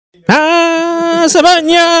sa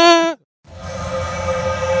banya!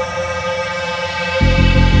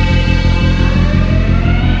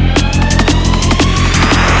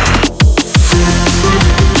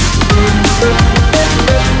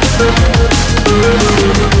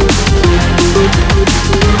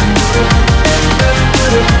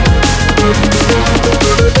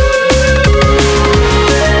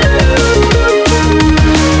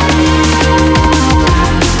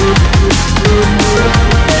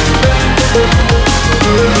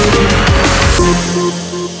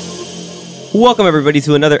 Welcome, everybody,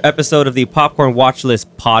 to another episode of the Popcorn Watchlist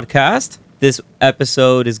podcast. This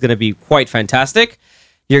episode is going to be quite fantastic.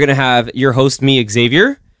 You're going to have your host, me,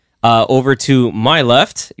 Xavier. Over to my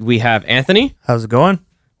left, we have Anthony. How's it going?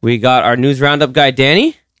 We got our news roundup guy,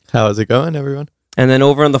 Danny. How's it going, everyone? And then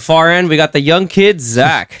over on the far end, we got the young kid,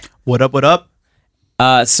 Zach. What up, what up?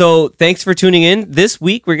 So thanks for tuning in. This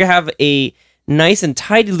week, we're going to have a nice and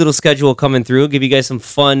tidy little schedule coming through. Give you guys some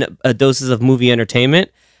fun doses of movie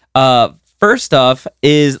entertainment. First off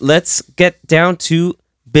is let's get down to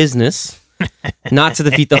business, not to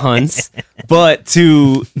defeat the Huns, but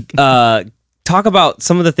to talk about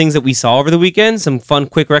some of the things that we saw over the weekend, some fun,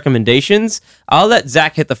 quick recommendations. I'll let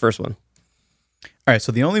Zach hit the first one. All right,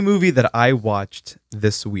 so the only movie that I watched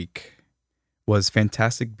this week was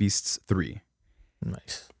Fantastic Beasts 3.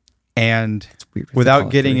 Nice. And without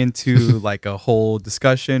getting into like a whole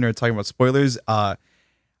discussion or talking about spoilers, I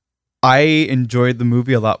enjoyed the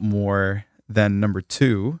movie a lot more than number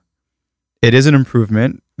 2. It is an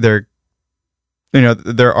improvement. There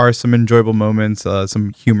are some enjoyable moments,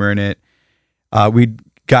 some humor in it. We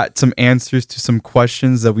got some answers to some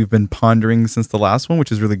questions that we've been pondering since the last one,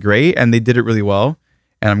 which is really great, and they did it really well.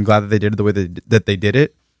 And I'm glad that they did it the way that they did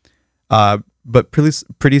it. But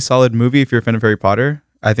pretty solid movie if you're a fan of Harry Potter.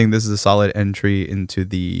 I think this is a solid entry into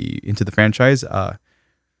the franchise. I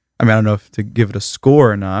mean, I don't know if to give it a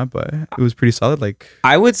score or not, but it was pretty solid. Like,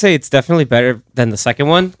 I would say it's definitely better than the second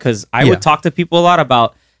one because I would talk to people a lot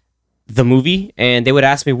about the movie and they would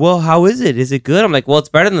ask me, well, how is it? Is it good? I'm like, well, it's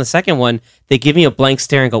better than the second one. They give me a blank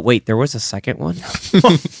stare and go, wait, there was a second one?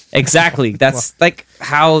 Exactly. That's like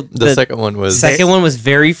how the second one was. Second one was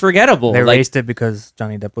very forgettable. They like, erased it because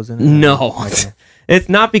Johnny Depp was in it? No. Okay. It's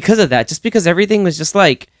not because of that. Just because everything was just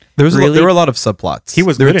like, there were a lot of subplots.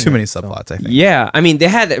 There were too many subplots, I think. Yeah, I mean, they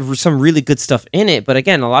had some really good stuff in it, but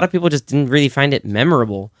again, a lot of people just didn't really find it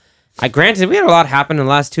memorable. Granted, we had a lot happen in the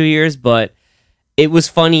last 2 years, but it was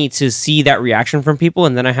funny to see that reaction from people,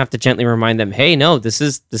 and then I have to gently remind them, hey, no, this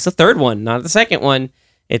is the third one, not the second one.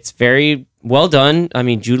 It's very well done. I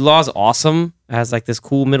mean, Jude Law's awesome, has like this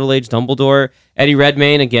cool middle-aged Dumbledore. Eddie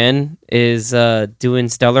Redmayne, again, is doing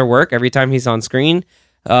stellar work every time he's on screen.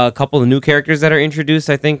 A couple of new characters that are introduced,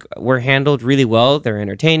 I think, were handled really well. They're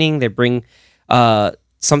entertaining. They bring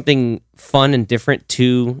something fun and different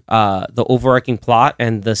to the overarching plot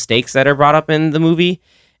and the stakes that are brought up in the movie.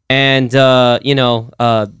 And,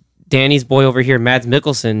 Danny's boy over here, Mads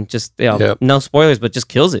Mikkelsen, just, no spoilers, but just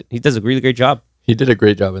kills it. He does a really great job. He did a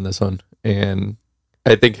great job in this one. And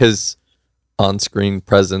I think his on-screen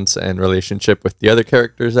presence and relationship with the other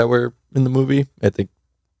characters that were in the movie, I think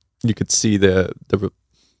you could see the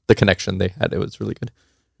connection they had. It was really good.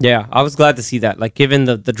 Yeah, I was glad to see that. Like, given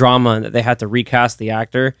the drama that they had to recast the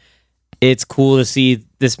actor, it's cool to see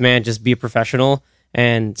this man just be a professional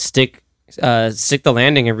and stick the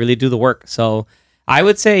landing and really do the work. So I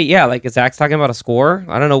would say, yeah, like Zach's talking about a score.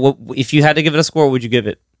 I don't know, what if you had to give it a score, what would you give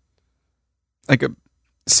it? Like a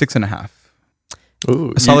 6.5.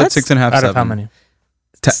 Ooh, a solid 6.5. Out 7. of how many?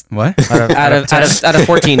 What? Out of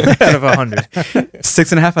 14. Out of 100.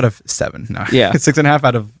 6.5 out of 7. No. Yeah. 6.5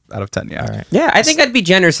 out of 10. Yeah. All right. Yeah, I think I'd be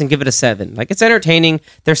generous and give it a 7. Like, it's entertaining.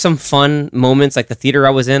 There's some fun moments. Like the theater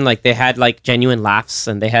I was in, like they had like genuine laughs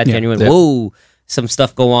and they had whoa, some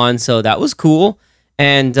stuff go on. So that was cool.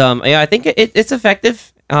 And I think it's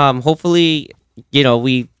effective. Hopefully,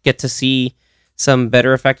 we get to see some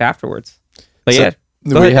better effect afterwards. But so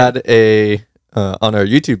we had on our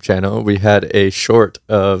YouTube channel, we had a short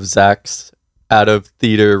of Zach's out of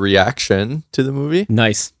theater reaction to the movie.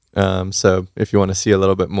 Nice. So if you want to see a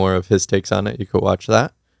little bit more of his takes on it, you could watch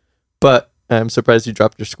that. But I'm surprised you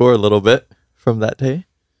dropped your score a little bit from that day.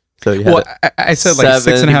 So you had I said like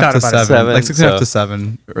 6.5 to 7, like 6.5 to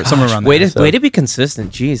 7, or somewhere around there. Way to be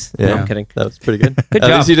consistent. Jeez. Yeah, no, I'm kidding. That was pretty good. Good At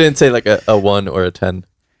job. least you didn't say like a 1 or a 10.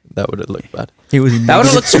 That would have looked bad. That would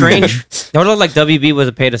have looked strange. That would have looked like WB would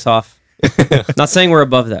have paid us off. Not saying we're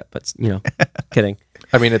above that, but kidding.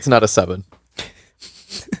 I mean, it's not a 7.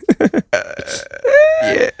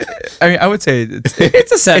 Yeah, I mean, I would say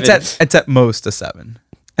it's a 7. It's at most a 7.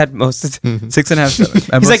 At most, 6.5,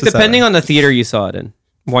 7. He's like, depending on the theater you saw it in.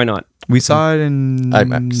 Why not? We saw it in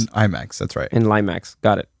IMAX. IMAX, that's right. In Limax.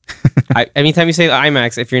 Got it. Anytime you say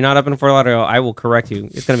IMAX, if you're not up in Fort Lauderdale, I will correct you.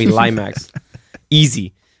 It's going to be Limax.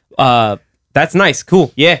 Easy. That's nice.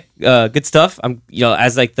 Cool. Yeah. Good stuff. I'm,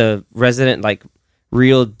 as like the resident, like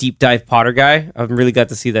real deep dive Potter guy, I'm really glad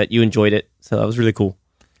to see that you enjoyed it. So that was really cool.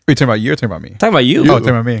 Are you talking about you or talking about me? Talking about you. Oh, talking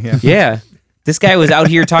about me, yeah. Yeah. This guy was out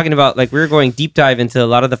here talking about, like, we were going deep dive into a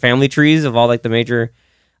lot of the family trees of all like the major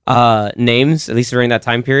names, at least during that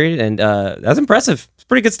time period. And that's impressive. It's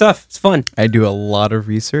pretty good stuff. It's fun. I do a lot of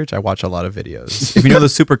research. I watch a lot of videos. If you know the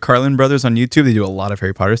Super Carlin brothers on YouTube, they do a lot of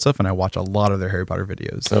Harry Potter stuff, and I watch a lot of their Harry Potter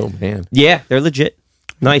videos. Oh man. Yeah, they're legit.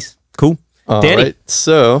 Nice. Cool. All Danny, right.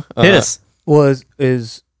 So hit us.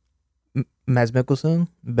 Is Mads Mikkelsen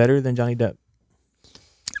better than Johnny Depp?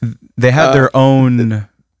 They have their own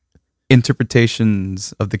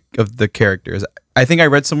interpretations of the characters. I think I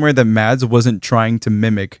read somewhere that Mads wasn't trying to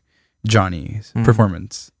mimic Johnny's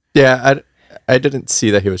performance. Yeah, I didn't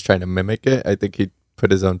see that he was trying to mimic it. I think he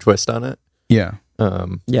put his own twist on it. Yeah.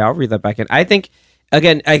 Yeah, I'll read that back in. I think,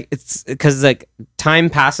 again, it's because like time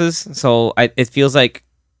passes, so it feels like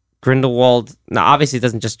Grindelwald. Now, obviously, it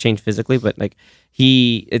doesn't just change physically, but like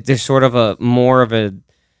there's sort of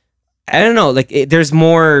I don't know, like there's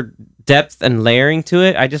more depth and layering to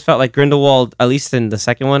it. I just felt like Grindelwald, at least in the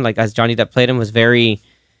second one, like as Johnny Depp played him, it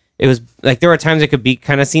was like there were times it could be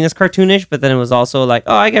kind of seen as cartoonish, but then it was also like,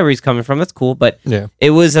 oh, I get where he's coming from. That's cool. But yeah, it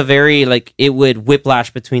was a very like it would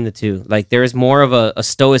whiplash between the two. Like there is more of a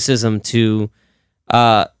stoicism to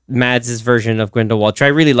Mads's version of Grindelwald, which I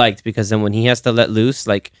really liked, because then when he has to let loose,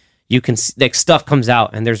 like you can like stuff comes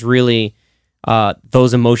out, and there's really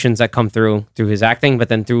those emotions that come through his acting, but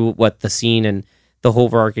then through what the scene and the whole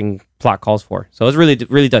overarching plot calls for. So it was really,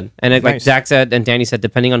 really done. And Nice. like Zach said and Danny said,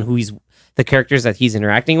 depending on the characters that he's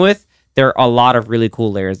interacting with, there are a lot of really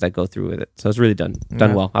cool layers that go through with it. So it's really done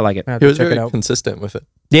Yeah. well. I like it. I have he to was check it very out. consistent with it.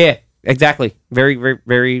 Yeah, exactly. Very, very,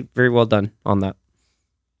 very, very well done on that.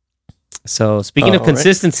 So speaking of All right.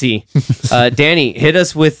 consistency, Danny, hit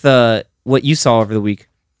us with what you saw over the week.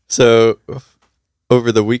 So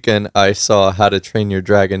over the weekend, I saw How to Train Your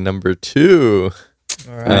Dragon #2.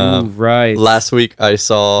 All right. Ooh, right. Last week I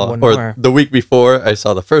saw, One or more. the week before, I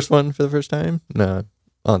saw the first one for the first time. No,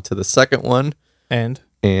 on to the second one, And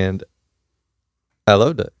and I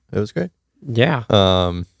loved it. It was great. Yeah.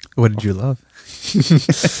 What did you love?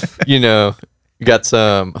 You got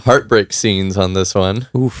some heartbreak scenes on this one.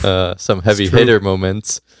 Oof. Some heavy true. hitter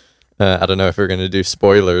moments. I don't know if we're gonna do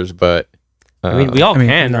spoilers, but I mean, we all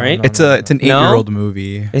can, no, right? no. It's an 8-year-old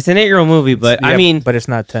movie. It's an 8-year-old movie, but I yeah, mean, but it's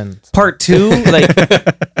not 10. part 2, like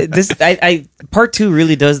this, part 2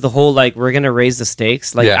 really does the whole like we're gonna raise the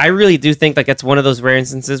stakes. Like Yeah. I really do think like it's one of those rare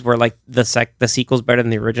instances where like the sequel's better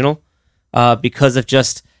than the original, because of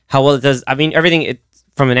just how well it does. I mean, everything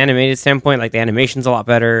from an animated standpoint, like the animation's a lot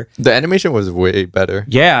better. the animation was way better.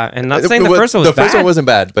 Yeah, and not saying the first one was the first bad. one wasn't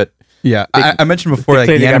bad, but Yeah, I mentioned before, like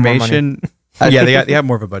clearly the got more animation. Yeah, they have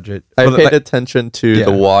more of a budget. I Well, paid like- attention to Yeah.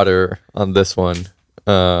 the water on this one,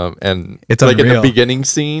 and It's like in unreal. the beginning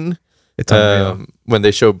scene, It's unreal. when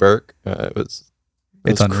they show Burke, it was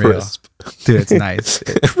It's unreal. crisp. Dude, it's nice.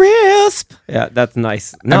 Crisp. Yeah, that's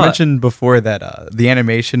nice. I mentioned before that the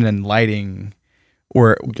animation and lighting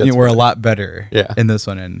were Gets were a better. lot better Yeah. in this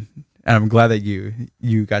one, and I'm glad that you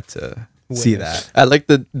got to see Witness. that. I like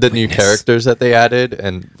the new Witness. characters that they added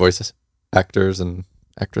and voice actors and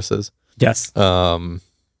actresses. yes.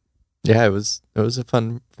 Yeah, it was a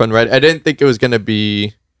fun ride. I didn't think it was gonna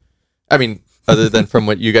be. I mean, other than from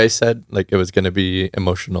what you guys said, like it was gonna be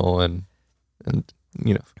emotional and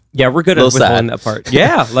Yeah, we're good at Little withholding sad. that part.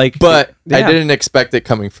 Yeah, like but I yeah. didn't expect it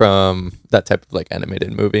coming from that type of like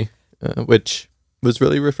animated movie, which was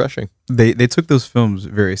really refreshing. They took those films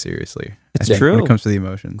very seriously. It's I think, true. when it comes to the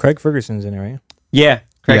emotions. Craig Ferguson's in it, right? Yeah,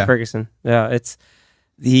 Craig Yeah. Ferguson. Yeah, it's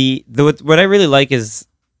what I really like is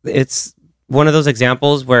it's one of those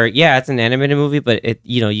examples where it's an animated movie, but it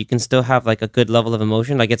you can still have like a good level of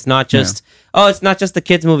emotion. Like it's not just it's not just the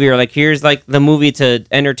kids movie, or like here's like the movie to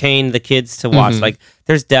entertain the kids to watch. Mhm. Like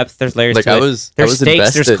there's depth, there's layers Like to I it. was There's stakes,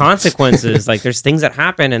 invested. there's consequences. Like there's things that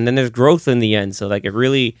happen, and then there's growth in the end. So like it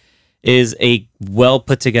really is a well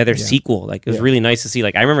put together sequel. Like it was really nice to see.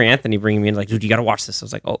 Like I remember Anthony bringing me in, like, dude, you got to watch this. I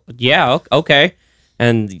was like, oh yeah, okay.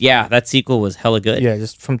 And yeah, that sequel was hella good. Yeah,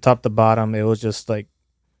 just from top to bottom, it was just like,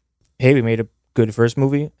 hey, we made a good first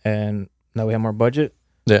movie, and now we have more budget.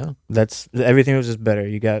 Yeah, That's everything was just better.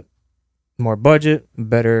 You got more budget,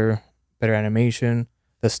 better animation.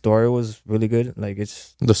 The story was really good. Like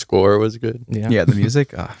it's the score was good. Yeah, the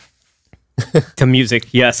music, The music,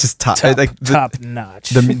 yes. just top. top, Like top notch.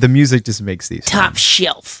 the music just makes these Top films.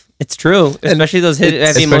 shelf. It's true, especially those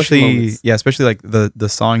heavy emotional moments. Especially like the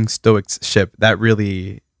song "Stoic Ship." That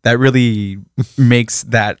really makes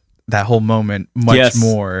that whole moment much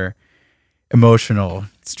more emotional.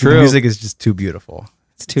 It's true. The music is just too beautiful.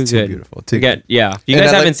 It's too good. Beautiful. If you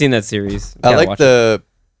guys haven't seen that series, I like the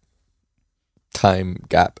time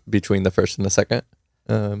gap between the first and the second.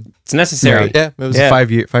 It's necessary. Yeah, it was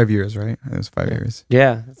 5 years, right? It was 5 years.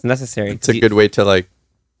 Yeah, it's necessary. It's a good way to like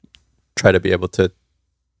try to be able to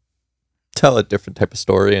tell a different type of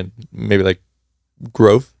story and maybe like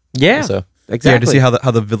growth. Yeah, so exactly. Yeah, to see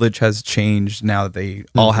how the village has changed now that they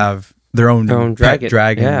all have their own pet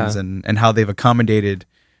dragons and how they've accommodated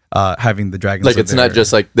having the dragons. Like it's not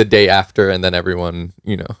just like the day after and then everyone,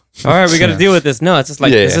 all right, we got to deal with this. No, it's just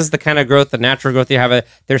like this is the kind of growth, the natural growth you have.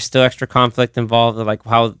 There's still extra conflict involved, like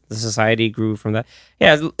how the society grew from that.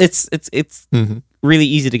 Yeah, it's really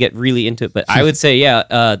easy to get really into it. But I would say,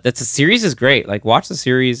 that's a series is great. Like watch the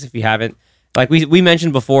series if you haven't. Like we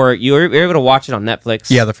mentioned before, you're able to watch it on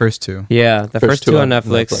Netflix. Yeah, the first two. Yeah, the first two on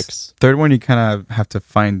Netflix. Third one you kind of have to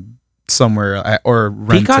find somewhere or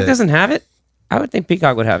rent Peacock it. doesn't have it. I would think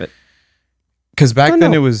Peacock would have it. Because back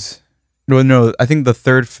then it was no. I think the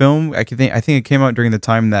third film. I think it came out during the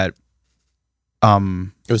time that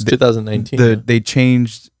it was 2019. They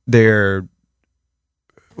changed their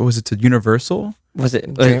what was it to Universal? Was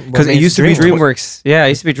it because it used to be DreamWorks? Yeah, it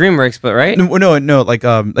used to be DreamWorks, but right? No. Like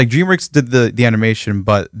DreamWorks did the animation,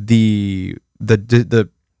 but the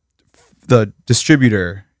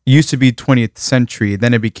distributor used to be 20th Century.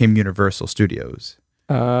 Then it became Universal Studios.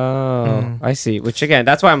 Oh, I see. Which again,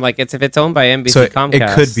 that's why I'm like, if it's owned by NBC so Comcast, it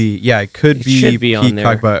could be. Yeah, it could be Peacock, on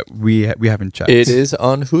there. But we haven't checked. It is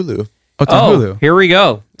on Hulu. Oh, it's on Hulu. Here we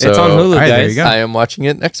go. It's on Hulu, right, guys. there you go. I am watching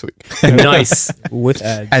it next week. Nice. With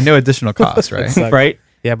ads. At no additional cost, right? Like, right?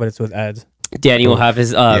 Yeah, but it's with ads. Danny will have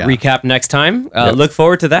his recap next time. Look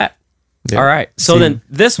forward to that. Yep. All right. So then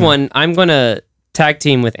this one, I'm going to tag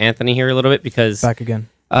team with Anthony here a little bit because... Back again.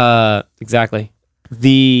 Exactly.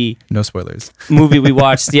 The no spoilers movie we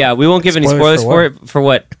watched. Yeah, we won't give any spoilers for it. For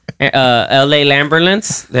what? L.A.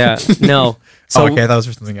 Lamberlance? Yeah. No. So, okay, that was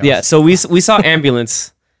for something else. Yeah, so we saw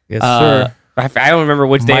Ambulance. Yes, sir. I don't remember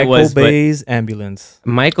which day it was. Michael Bay's Ambulance.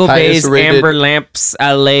 Michael Bay's Amber Lamps,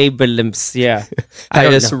 L.A. Lamps. Yeah.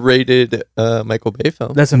 Highest rated Michael Bay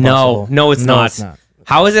film. That's impossible. No, it's not.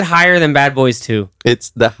 How is it higher than Bad Boys 2? It's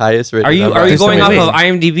the highest rated. Are you going off of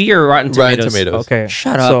IMDb or Rotten Tomatoes? Rotten Tomatoes. Okay.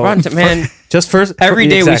 Shut up, Rotten man. Just first, every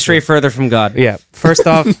day we stray further from God. Yeah. First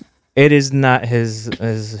off, it is not his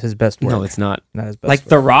best work. No, it's not. Not his best. Like work.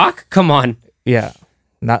 The Rock? Come on. Yeah.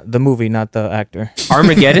 Not the movie, not the actor.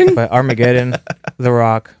 Armageddon? But Armageddon, The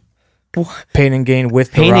Rock, Pain and Gain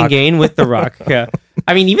with The Rock. Pain and Gain with The Rock. Yeah.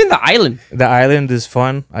 I mean, even The Island. The Island is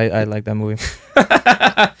fun. I like that movie.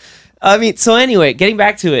 I mean, so anyway, getting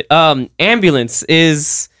back to it, Ambulance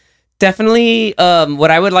is definitely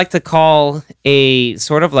what I would like to call a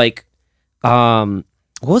sort of like, what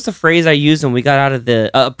was the phrase I used when we got out of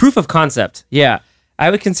the proof of concept? Yeah,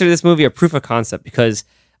 I would consider this movie a proof of concept because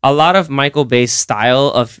a lot of Michael Bay's style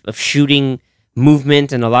of shooting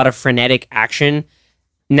movement and a lot of frenetic action.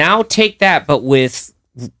 Now take that, but with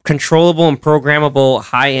controllable and programmable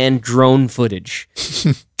high-end drone footage.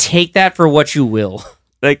 Take that for what you will.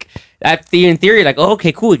 Like in theory, like, oh,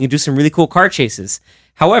 okay, cool, we can do some really cool car chases.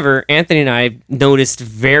 However, Anthony and I noticed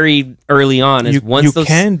very early on is you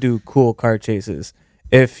can do cool car chases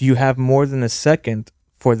if you have more than a second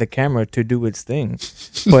for the camera to do its thing.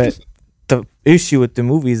 But the issue with the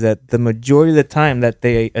movie is that the majority of the time that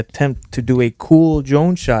they attempt to do a cool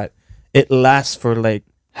drone shot, it lasts for like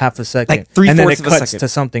half a second, like 3/4 and then it of a cuts second to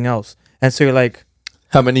something else, and so you're like,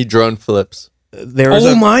 how many drone flips?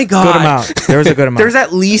 There's my God. good amount. There's a good amount. There's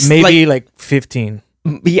at least maybe like 15.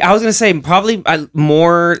 Yeah, I was gonna say probably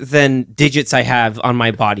more than digits I have on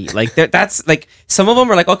my body. Like that's like some of them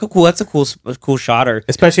are like, okay, cool, that's a cool shot. Or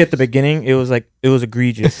especially at the beginning, it was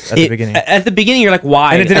egregious at the beginning. At the beginning, you're like,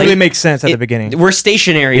 why? And it didn't really make sense at the beginning. We're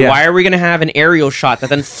stationary. Yeah. Why are we gonna have an aerial shot that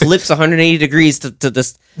then flips 180 degrees to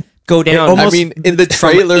just go down? I mean, in the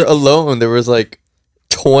trailer alone, there was like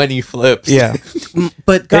 20 flips. Yeah,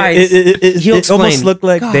 but guys, it almost looked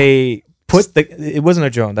like they put it wasn't a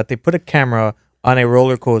drone, that they put a camera on a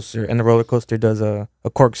roller coaster and the roller coaster does a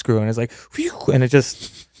corkscrew and it's like whew, and it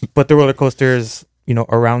just but the roller coaster is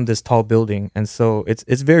around this tall building, and so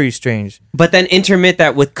it's very strange. But then intermit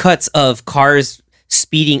that with cuts of cars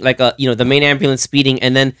speeding, like the main ambulance speeding,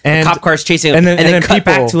 and then the cop cars chasing, and then cut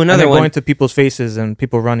people, back to another one, going to people's faces and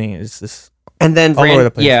people running. It's just and then all over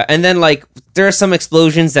the place. Yeah, and then like there are some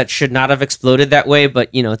explosions that should not have exploded that way, but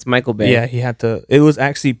it's Michael Bay. Yeah, he had to. It was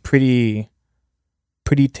actually pretty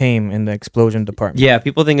pretty tame in the explosion department. Yeah,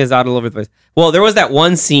 people think it's out all over the place. Well, there was that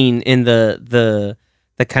one scene in the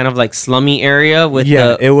kind of like slummy area with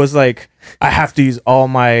it was like I have to use all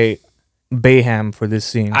my Bayham for this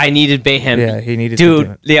scene. I needed Bayham. Yeah, he needed to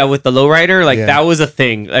do it. Yeah, with the lowrider, like Yeah. that was a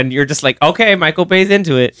thing, and you're just like, okay, Michael Bay's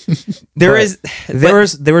into it. There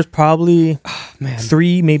was probably man.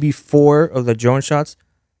 3, maybe 4 of the drone shots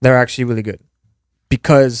that are actually really good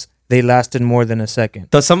because they lasted more than a second.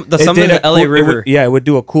 Some of It did the LA River. it would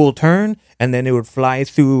do a cool turn, and then it would fly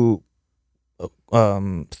through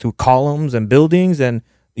columns and buildings, and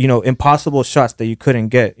impossible shots that you couldn't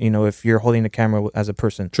get. If you're holding the camera as a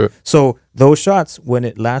person. True. So those shots, when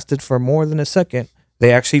it lasted for more than a second,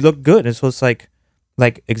 they actually looked good. And so it's like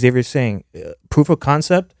Xavier's saying, proof of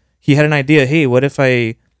concept. He had an idea. Hey, what if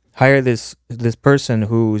I hire this person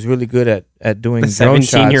who's really good at doing The drone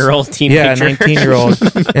shots? 17-year-old teenager. Yeah, 19-year-old.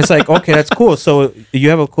 It's like, okay, that's cool. So you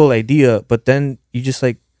have a cool idea, but then you just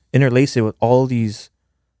like interlace it with all these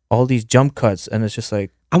jump cuts, and it's just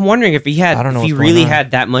like, I'm wondering if he I don't know if he what's going really on.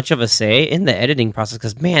 had that much of a say in the editing process.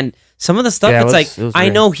 Because man, some of the stuff, Yeah, it's it was I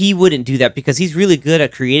weird. know he wouldn't do that because he's really good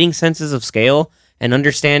at creating senses of scale and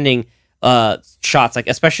understanding shots, like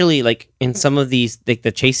especially like in some of these like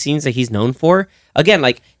the chase scenes that he's known for. Again,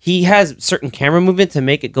 like he has certain camera movement to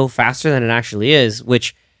make it go faster than it actually is,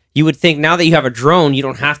 which you would think now that you have a drone, you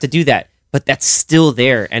don't have to do that, but that's still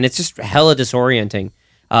there, and it's just hella disorienting.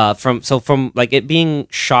 From like it being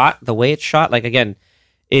shot, the way it's shot, like again,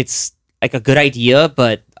 it's like a good idea,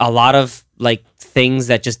 but a lot of like things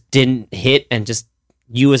that just didn't hit, and just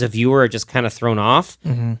you as a viewer are just kind of thrown off.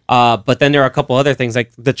 But then there are a couple other things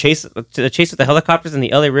like the chase with the helicopters in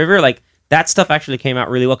the LA River, like that stuff actually came out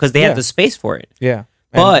really well because they Yeah. had the space for it. yeah.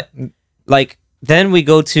 But like then we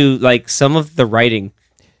go to like some of the writing.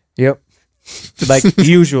 Yep. Like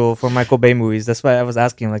usual for Michael Bay movies. That's why I was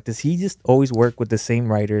asking, like, does he just always work with the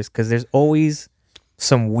same writers? Because there's always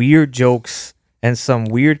some weird jokes and some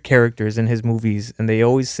weird characters in his movies, and they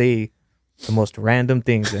always say the most random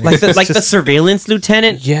things. And Like it's the just- surveillance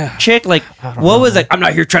lieutenant Yeah. chick, like don't what know. was like? I'm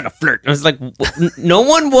not here trying to flirt. I was like, no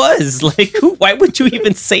one was like, why would you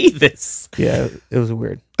even say this? yeah, it was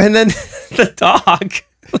weird. And then the dog,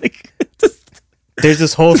 like, There's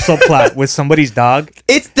this whole subplot with somebody's dog.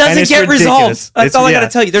 it And doesn't it's get ridiculous. resolved. That's It's- all I yeah.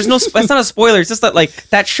 gotta tell you. There's no, that's not a spoiler. It's just that like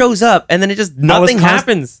that shows up and then it just nothing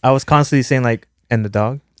happens. I was constantly saying like, and the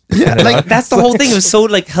dog. Yeah, like that's the whole thing. It was so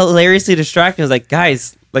like hilariously distracting. I was like,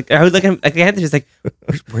 guys, like I was looking like Anthony was like,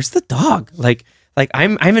 where's the dog? Like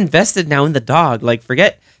I'm invested now in the dog. Like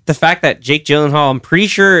forget the fact that Jake Gyllenhaal, I'm pretty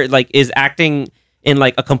sure like is acting in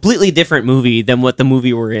like a completely different movie than what the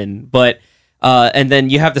movie we're in. But and then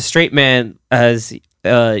you have the straight man as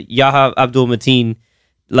Yahya Abdul Mateen,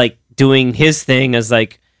 like doing his thing as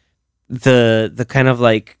like the kind of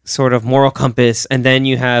like sort of moral compass, and then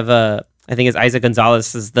you have I think it's Isaac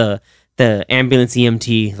Gonzalez as the ambulance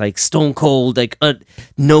EMT, like stone cold, like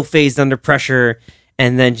no phased under pressure,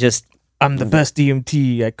 and then just I'm the best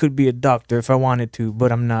EMT. I could be a doctor if I wanted to,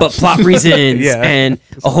 but I'm not. but plot reasons Yeah. and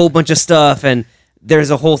a whole bunch of stuff, and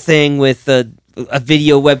there's a whole thing with a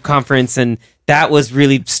video web conference, and that was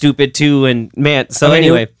really stupid too. And man, so I mean,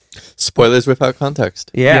 anyway, Spoilers without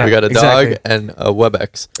context. Yeah, we got a exactly. dog and a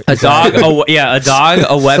WebEx. a dog,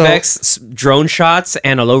 a WebEx, drone shots,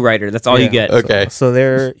 and a lowrider. That's all you Yeah. get. Okay. So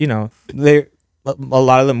they're a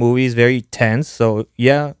lot of the movies very tense. So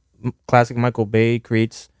yeah, classic Michael Bay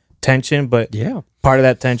creates tension, but Yeah. part of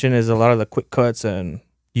that tension is a lot of the quick cuts and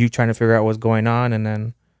you trying to figure out what's going on, and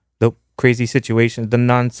then the crazy situations, the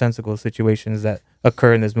nonsensical situations that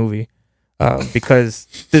occur in this movie. Because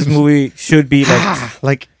this movie should be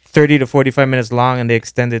like 30 to 45 minutes long, and they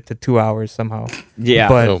extend it to 2 hours somehow. Yeah.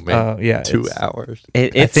 But Oh, man. yeah, 2 it's- hours.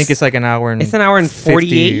 I think it's like an hour and It's an hour and 50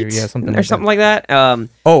 48, yeah, something or like something that. like that.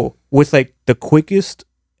 Oh, with like the quickest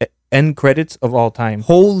end credits of all time.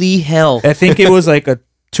 Holy hell! I think it was like a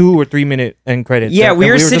 2 or 3 minute end credits. Yeah, And we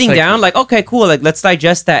were just sitting like, down, like, okay, cool, like let's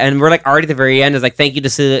digest that, and we're like already at the very end. It's like, thank you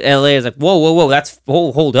to LA. It's like, whoa, that's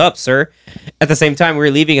hold up, sir. At the same time, we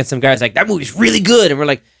were leaving, and some guys like, that movie's really good, and we're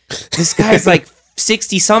like, this guy's like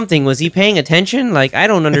 60 something. Was he paying attention? Like, I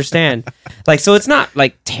don't understand. Like, so it's not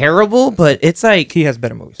like terrible, but it's like he has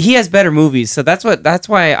better movies. he has better movies. So that's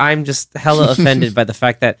why I'm just hella offended by the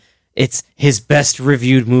fact that it's his best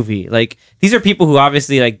reviewed movie. Like, these are people who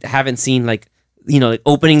obviously like haven't seen like, you know, like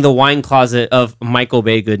opening the wine closet of Michael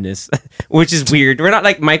Bay goodness, which is weird. We're not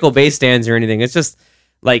like Michael Bay stands or anything. It's just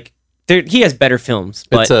like he has better films.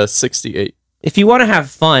 But It's a 68. if you want to have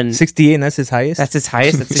fun, 68, and that's his highest. that's his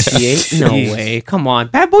highest. That's 68. No Jeez. way. Come on,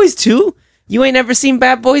 Bad Boys 2. You ain't never seen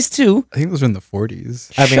Bad Boys 2. I think those are in the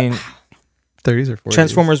 40s. I mean, 30s or 40s.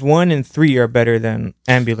 Transformers 1 and 3 are better than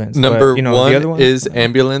Ambulance. Number but, one the other ones, is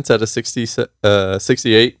Ambulance at a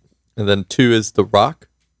 68, and then 2 is The Rock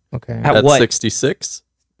okay. at what? 66.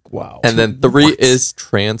 Wow. And then 3 What? is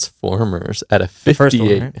Transformers at a The first one,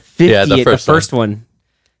 58. right? 58, Yeah, the first one.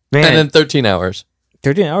 Man, And then 13 hours.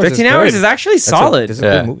 13 hours. 13 hours is actually solid. That's a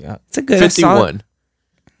Yeah. good movie. It's a good. that's solid.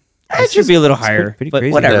 51. It should be a little higher, Pretty but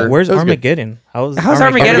crazy. whatever. Yeah. Where's That was good. Armageddon? How's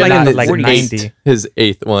Armageddon like in the like 40s? 90? His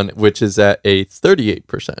 8th one, which is at a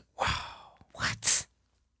 38%. What?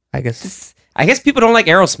 I guess I guess people don't like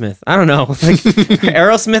Aerosmith. I don't know. Like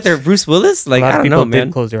Aerosmith or Bruce Willis? Like a lot I of don't people know, man.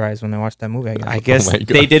 did close their eyes when they watched that movie. I I guess. guess my God.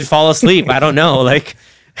 they did fall asleep. I don't know. Like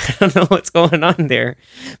I don't know what's going on there.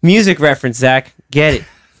 Music reference, Zach. Get it.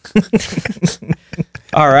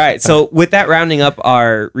 All right. So with that rounding up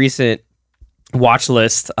our recent watch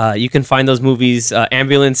list, you can find those movies.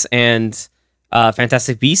 Ambulance and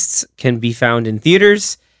Fantastic Beasts can be found in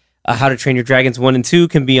theaters. How to Train Your Dragons 1 and 2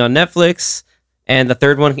 can be on Netflix, and the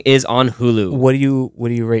third one is on Hulu. What do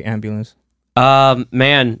you rate Ambulance?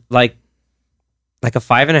 Man, like a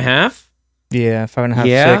 5.5. Yeah, 5.5,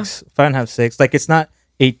 Yeah. 6. 5.5, 6. Like it's not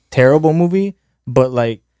a terrible movie, but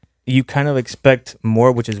like you kind of expect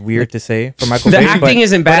more, which is weird to say for Michael The Bay. acting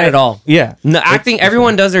isn't bad at all. Yeah. No, acting,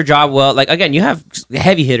 everyone does their job well. Like again, you have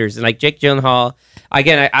heavy hitters and like Jake Gyllenhaal.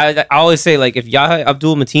 Again, I always say like if Yahya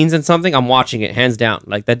Abdul Mateen's in something, I'm watching it hands down.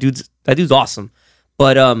 Like that dude's awesome.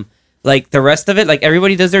 But like the rest of it, like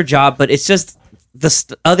everybody does their job, but it's just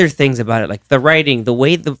the other things about it, like the writing, the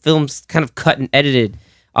way the film's kind of cut and edited.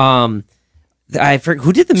 I forget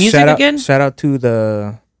who did the music again. Shout out to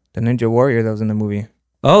the Ninja Warrior that was in the movie.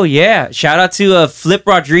 Oh yeah! Shout out to Flip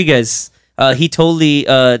Rodriguez. He totally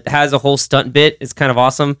has a whole stunt bit. It's kind of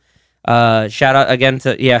awesome. Shout out again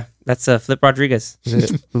to that's Flip Rodriguez.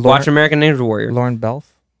 Is it Watch American Ninja Warrior. Lauren Belf,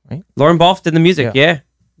 right? Lauren Balfe did the music. Yeah. Yeah,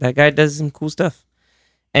 that guy does some cool stuff.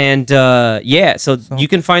 And so you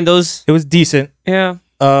can find those. It was decent. Yeah.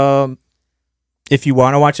 If you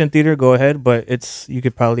want to watch it in theater, go ahead. But you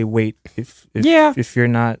could probably wait if you're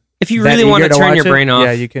not. If you that really want to eager turn watch your it, brain off.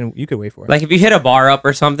 yeah, you could wait for it. Like if you hit a bar up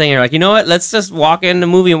or something, you're like, you know what? Let's just walk in the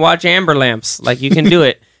movie and watch Amber Lamps. Like you can do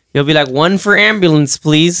it. You'll be like, 1 for Ambulance,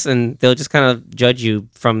 please, and they'll just kind of judge you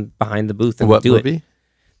from behind the booth and What do movie?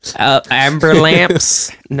 it. Amber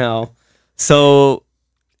Lamps. No. So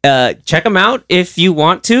check them out if you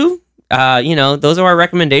want to. Those are our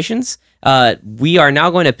recommendations. We are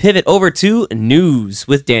now going to pivot over to news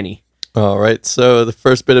with Danny. All right. So the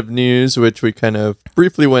first bit of news, which we kind of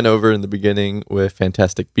briefly went over in the beginning with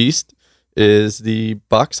Fantastic Beast, is the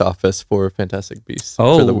box office for Fantastic Beasts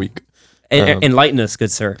for the week. Enlighten us,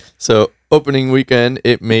 good sir. So opening weekend,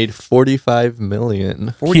 it made 45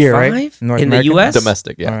 million 45 Here, right? North in the American? U.S.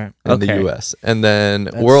 domestic, yeah, All right. in the Okay. U.S. And then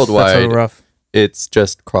That's a worldwide, rough. it's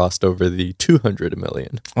just crossed over the 200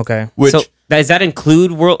 million. Okay. Which So does that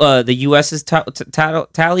include the U.S.'s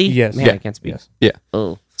tally? Yes. Man, Yeah. I can't speak. Yes. yeah.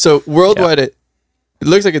 Oh, So worldwide, it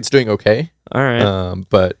looks like it's doing okay. all right.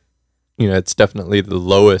 But it's definitely the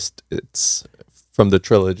lowest. It's from the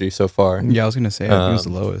trilogy so far. Yeah, I was gonna say I think it was the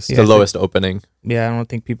lowest. Yeah. The lowest opening. Yeah, I don't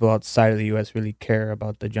think people outside of the U.S. really care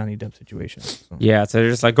about the Johnny Depp situation. So. Yeah, so they're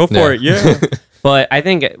just like, go for it, yeah. But I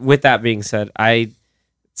think with that being said, I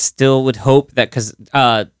still would hope that because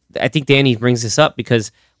I think Danny brings this up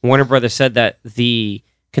because Warner Brothers said that the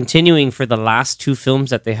continuing for the last 2 films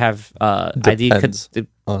that they have Depends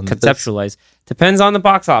on this. conceptualized depends on the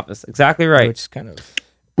box office. Exactly right. Which kind of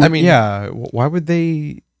I mean, yeah. Why would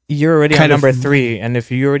they? you're already on Kind of- number 3, and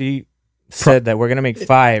if you already said that we're gonna make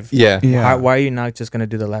 5, Yeah. Yeah. why are you not just gonna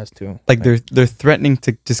do the last 2? Like they're threatening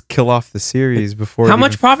to just kill off the series before. How it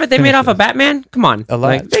much even profit they made off of finishes. Batman? Come on, A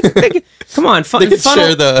lot. Like, come on, They could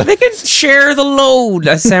share the- They can share the load,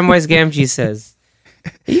 as Samwise Gamgee says.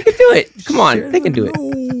 You can do it. Come on, they can do it.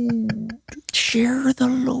 Share the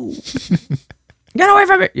load. Get away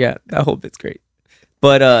from it. Yeah, that whole bit's great.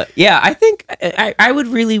 But I think I would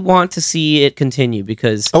really want to see it continue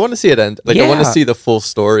because I want to see it end. Like I want to Yeah. see the full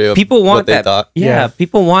story of people want what they that. thought. Yeah,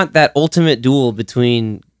 people want that ultimate duel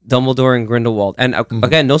between Dumbledore and Grindelwald. And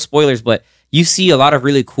again, no spoilers, but you see a lot of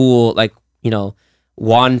really cool, like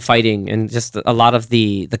wand fighting and just a lot of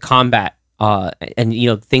the combat.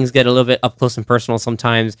 And things get a little bit up close and personal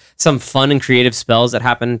sometimes. Some fun and creative spells that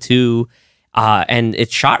happen too. And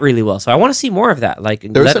it's shot really well. So I want to see more of that. Like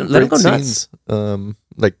There were let some them great go nuts. scenes,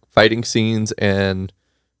 like fighting scenes, and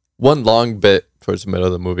one long bit towards the middle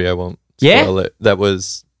of the movie. I won't Yeah. spoil it. That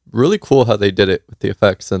was really cool how they did it with the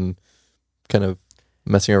effects and kind of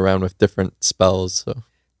messing around with different spells. So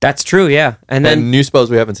That's true, yeah. And then new spells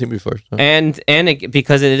we haven't seen before. So. and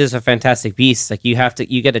because it is a Fantastic Beast, like you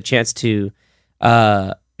get a chance to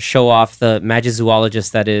show off the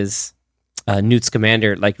magizoologist that is Newt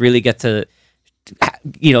Scamander, like really get to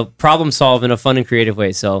problem solve in a fun and creative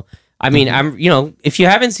way. So I mean, if you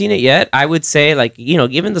haven't seen it yet, I would say, like,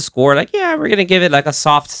 given the score, like, yeah, we're gonna give it like a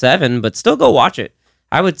soft 7, but still go watch it.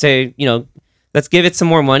 I would say, let's give it some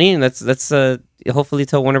more money, and let's hopefully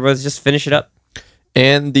tell Warner Bros. Just finish it up.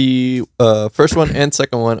 And the first one and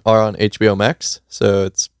second one are on HBO Max, so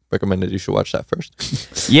it's recommended you should watch that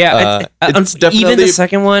first. Yeah, it's definitely, even the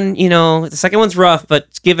second one, the second one's rough, but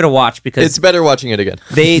give it a watch because it's better watching it again.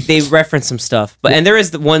 they reference some stuff, and there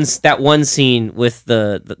is that one scene with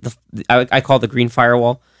the I call the green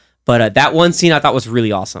firewall, but that one scene I thought was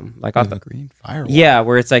really awesome. Like the green firewall, yeah,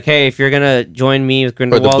 where it's like, hey, if you're gonna join me with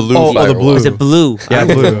Grindelwald, the blue, is it blue? Yeah,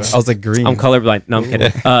 blue. I was like green. I'm colorblind. No, I'm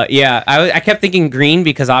kidding. Yeah, I kept thinking green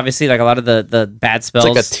because obviously like a lot of the bad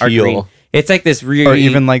spells it's like a are teal. green. It's like this really, or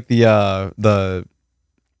even like the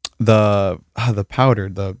powder,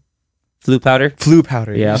 the flu powder. Flu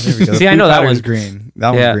powder. Yeah. There we go. See, I know that powder is one. green.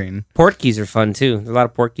 That Yeah. one's green. Port keys are fun too. There's a lot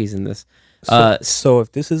of port keys in this. So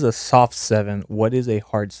if this is a soft 7, what is a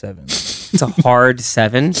hard 7? It's a hard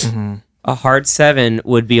 7. Mm-hmm. A hard 7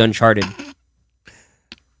 would be Uncharted.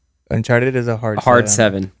 Uncharted is a hard A hard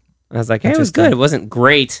 7. I was like, hey, it was Interesting. good. It wasn't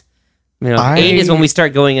great. 8 is when we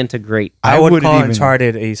start going into great. I would wouldn't call even-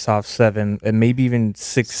 Uncharted a soft 7, and maybe even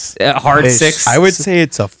 6. A hard Ish. 6. I would say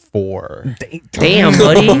it's a 4. Damn,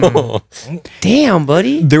 buddy. Damn,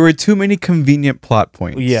 buddy. There were too many convenient plot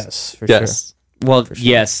points. Yes, for Yes. Well,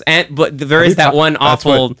 yes, but there is that one that's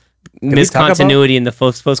awful we talk about- miscontinuity in the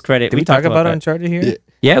post credit. Did we talk about that. Uncharted here? Yeah.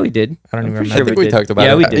 Yeah, we did. I don't even I'm remember. pretty I think we we did. talked about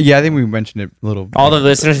Yeah, it. we did. Yeah, I think we mentioned it a little. All the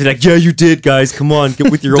listeners be like, "Yeah, you did, guys. Come on,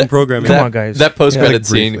 get with your own programming." Come on, guys. That post credit Like,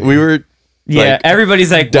 scene, briefly. we were Yeah, like,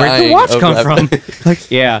 everybody's like, "Where'd the dying watch of come from?" that.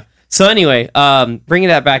 Yeah. So anyway, bringing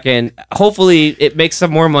that back in. Hopefully, it makes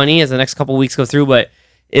some more money as the next couple weeks go through, but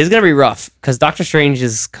it's gonna be rough because Doctor Strange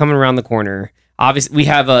is coming around the corner. Obviously, we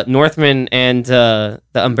have Northman and the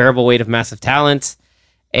unbearable weight of massive talent,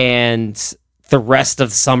 and the rest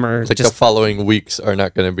of summer Like the following weeks are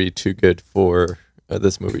not going to be too good for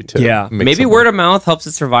this movie too. yeah. Maybe word of mouth helps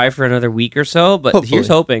it survive for another week or so, but Hopefully. here's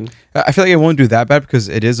hoping. I feel like it won't do that bad because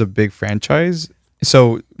it is a big franchise.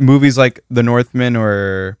 So movies like The Northman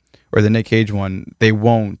or the Nick Cage one, they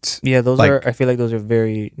won't. Yeah, those Like- are. I feel like those are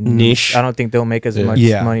very Niche. I don't think they'll make as Yeah. much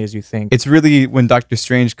Yeah. money as you think. It's really when Doctor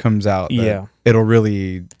Strange comes out. that Yeah. it'll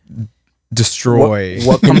really destroy.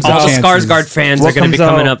 What comes All out? the Skarsgård fans What are going to be comes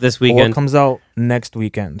coming out- up this What weekend. comes out next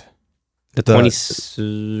weekend? The The-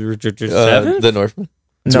 27th? the Northman.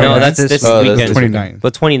 No, that's this Oh, that's weekend. this 29th.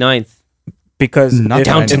 The 29th. Because Not if,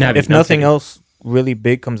 Downton Abbey, if no nothing kidding. else really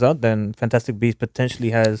big comes out, then Fantastic Beasts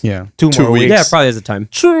potentially has Yeah. 2 2 more weeks. weeks. Yeah, probably has a time.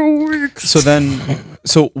 2 weeks.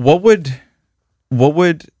 So what would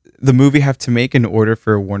the movie have to make in order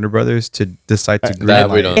for Warner Brothers to decide to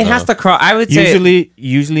That we greenlight don't it? It has to cross. I would say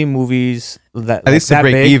Usually movies that At least to that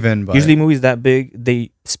break big, even. But Usually movies that big,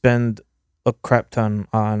 they spend a crap ton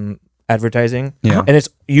on advertising, Yeah. and it's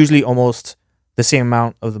usually almost the same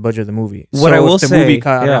amount of the budget of the movie. What I will if the say, movie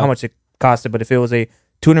I don't yeah. know how much it costed, but if it was a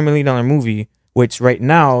 $200 million movie, which right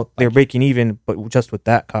now they're breaking even, but just with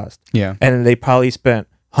that cost, yeah. and they probably spent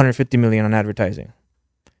 $150 million on advertising,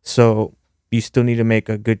 so you still need to make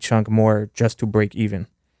a good chunk more just to break even.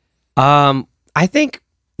 I think,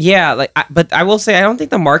 yeah, but I will say I don't think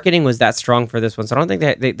the marketing was that strong for this one. So I don't think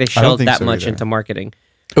they shelled think that so much either. into marketing.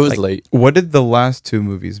 It was Like- late. What did the last 2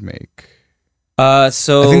 movies make?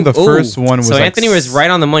 So I think the first one was so like Anthony was right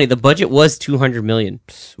on the money. The budget was $200 million,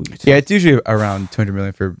 Sweet. Yeah, it's usually around 200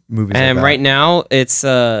 million for movies. and like that. right now it's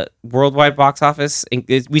worldwide box office.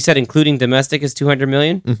 We said including domestic is $200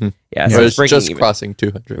 million. Mm-hmm. Yeah, It so was it's breaking just even. crossing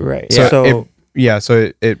 200. Right. So,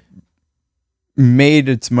 So it made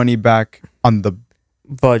its money back on the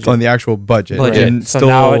budget. actual budget. Budget. And So still,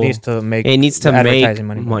 now it needs to make It needs to make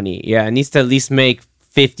advertising money. Yeah, it needs to at least make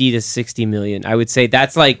 50 to 60 million. I would say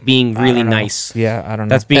that's like being I really don't know. nice. Yeah, I don't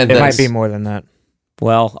know. That's being And it nice. might be more than that.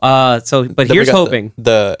 Well, but Then we here's got hoping.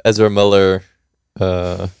 The Ezra Miller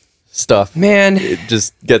stuff. Man, It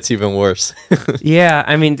just gets even worse. yeah,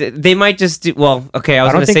 I mean, they might just do. Well, okay, I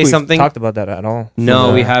was don't going to think say we've something. talked about that at all. No,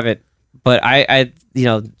 So, we haven't. But I,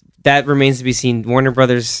 that remains to be seen. Warner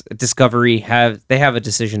Brothers Discovery have a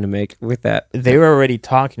decision to make with that. They were already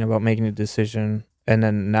talking about making a decision, and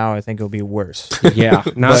then now I think it'll be worse. Yeah,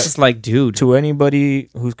 now But it's just like, dude. To anybody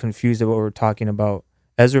who's confused about what we're talking about,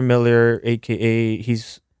 Ezra Miller, aka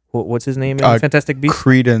what's his name in Fantastic Beasts?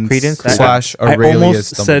 Credence slash I Aurelius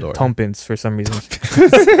almost said Dumbledore. Tumpence for some reason.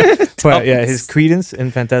 But yeah, his Credence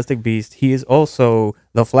in Fantastic Beast. He is also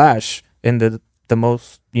the Flash in the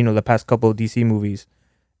most, the past couple of DC movies.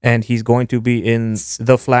 and he's going to be in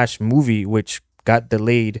the Flash movie, which got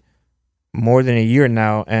delayed more than a year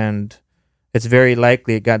now, and it's very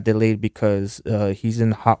likely it got delayed because he's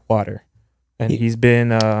in hot water. And he's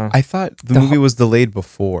been. I thought the movie was delayed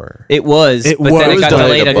before. It was, but then it got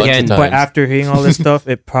delayed again. But after hearing all this stuff,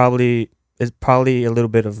 it's probably a little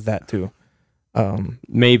bit of that too.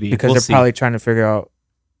 Maybe because they're probably trying to figure out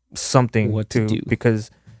something what to do,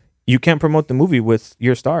 because you can't promote the movie with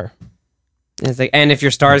your star. It's like, and if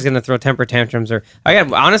your star is going to throw temper tantrums, or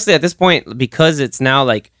again, honestly, at this point, because it's now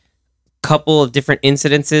like couple of different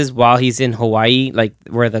incidences while he's in Hawaii, like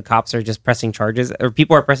where the cops are just pressing charges, or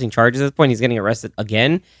people are pressing charges at this point, he's getting arrested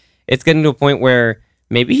again. It's getting to a point where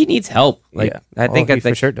maybe he needs help. Like, I think he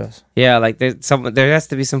for sure does. Yeah, like there has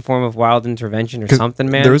to be some form of wild intervention or something,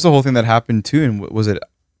 man. There was a whole thing that happened too, and was it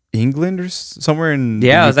England or somewhere in it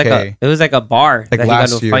was UK? it was like a bar like that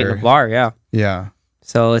last he got into a fight in a bar. Yeah.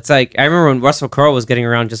 So it's like I remember when Russell Crowe was getting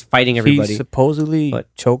around just fighting everybody. He supposedly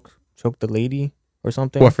choked the lady or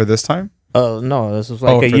something. What, for this time? No, this was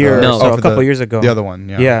like a year, a couple years ago. The other one,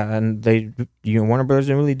 yeah. Yeah, and Warner Brothers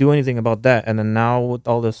didn't really do anything about that. And then now with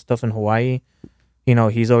all this stuff in Hawaii,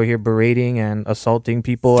 he's over here berating and assaulting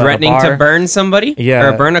people, threatening to burn somebody,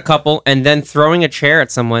 or burn a couple, and then throwing a chair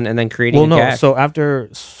at someone and then creating. So after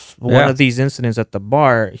one of these incidents at the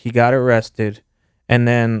bar, he got arrested, and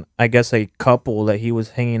then I guess a couple that he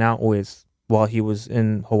was hanging out with while he was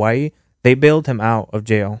in Hawaii, they bailed him out of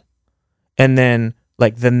jail, and then.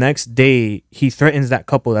 Like the next day, he threatens that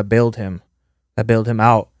couple that bailed him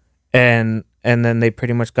out, and then they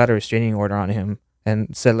pretty much got a restraining order on him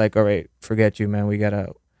and said like, all right, forget you, man.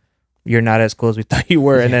 You're not as cool as we thought you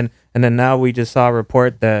were. And then now we just saw a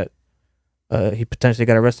report that he potentially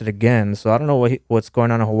got arrested again. So I don't know what's going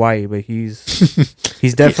on in Hawaii, but he's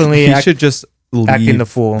definitely he should just acting the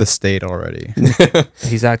fool. The state already.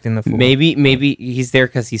 He's acting the fool. Maybe he's there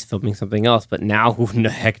because he's filming something else, but now who the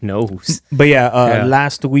heck knows? But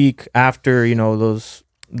last week after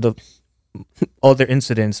the other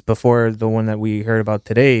incidents before the one that we heard about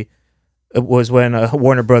today, it was when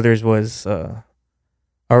Warner Brothers was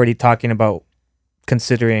already talking about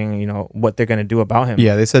considering what they're gonna do about him.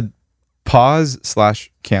 Yeah, they said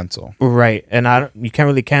pause/cancel. Right, and you can't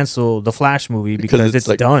really cancel the Flash movie because it's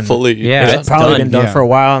like done. Fully, it's probably been done for a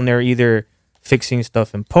while, and they're either fixing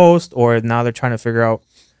stuff in post, or now they're trying to figure out,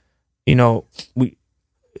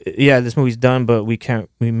 this movie's done, but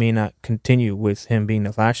we may not continue with him being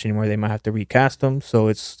the Flash anymore. They might have to recast him, so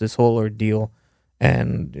it's this whole ordeal,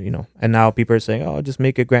 and and now people are saying, oh, just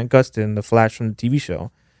make it Grant Gustin, the Flash from the TV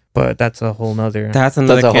show, but that's a whole nother. That's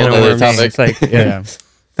another can of worms. It's like yeah.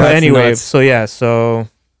 But anyway, nuts. So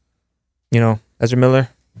Ezra Miller,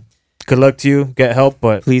 good luck to you. Get help,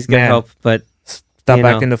 but please get help, but stop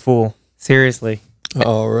acting the fool. Seriously.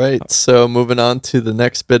 All right, so moving on to the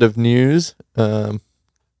next bit of news.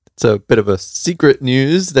 It's a bit of a secret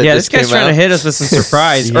news that this guy's trying to hit us with some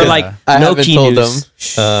surprise or like I no haven't key told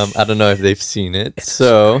news. them. I don't know if they've seen it.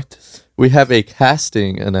 So we have a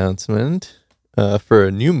casting announcement for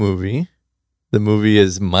a new movie. The movie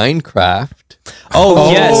is Minecraft.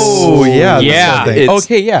 Yes. Oh, yeah.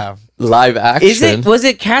 Okay, yeah. Live action. Was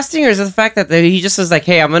it casting, or is it the fact that he just was like,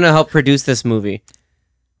 hey, I'm going to help produce this movie?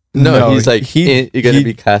 No, he's like, you're going to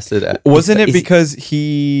be casted. Wasn't it because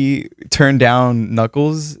he turned down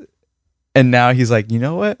Knuckles, and now he's like, you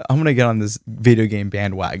know what? I'm going to get on this video game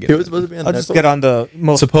bandwagon. He was supposed to be on I'll Knuckles? just get on the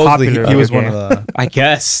most Supposedly, popular he was game. one of the... I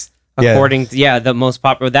guess. According to, the most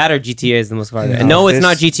popular. That or GTA is the most popular. No, it's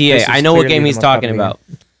not GTA. I know what game he's talking about.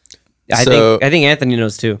 I think Anthony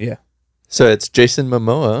knows too. Yeah. So it's Jason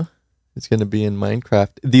Momoa. It's going to be in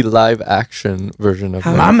Minecraft, the live action version of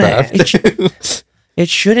Minecraft. It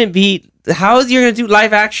shouldn't be. How is you going to do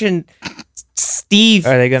live action Steve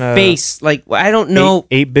Are they gonna face? Like, I don't know.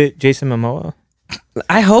 8-bit Jason Momoa?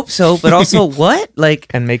 I hope so, but also what? Like,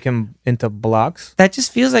 and make him into blocks? That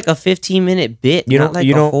just feels like a 15-minute bit. I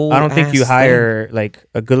don't think you hire like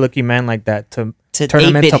a good-looking man like that to turn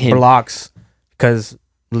him into blocks, because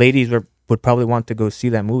ladies would probably want to go see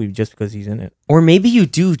that movie just because he's in it. Or maybe you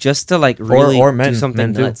do just to like really or men, do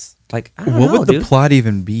something nuts. Like, I don't know, would the dude. plot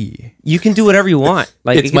even be? You can do whatever you want.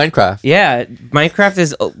 Like it's Minecraft. Yeah, Minecraft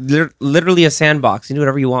is literally a sandbox. You do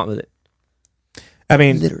whatever you want with it. I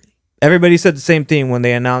mean, literally. Everybody said the same thing when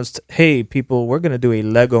they announced, "Hey, people, we're gonna do a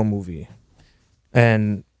Lego movie,"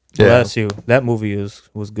 and bless you, that movie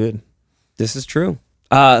was good. This is true.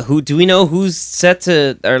 Who do we know who's set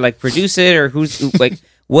to or like produce it, or who's like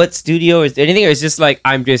what studio is anything, or is just like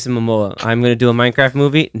I'm Jason Momoa, I'm gonna do a Minecraft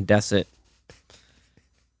movie and that's it?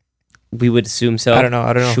 We would assume so. I don't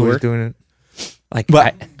know who's doing it. Like,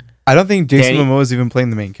 but I don't think Jason Momoa is even playing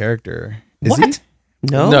the main character. Is he?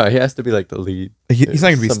 No, he has to be like the lead. He's not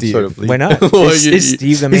gonna be Some Steve. sort of lead. Why not? Well, Is Steve the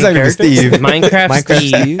he's main not gonna be character? Steve. Minecraft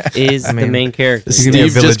Steve Steve? is I mean, the main character. He's gonna be a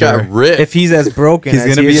Steve just got villager. ripped. If he's as broken He's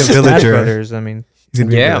as gonna he be is a in Smash villager. Brothers, I mean, He's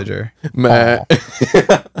gonna be Yeah. a villager. Man.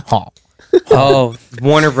 Oh,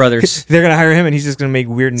 Warner Brothers. they're gonna hire him, and he's just gonna make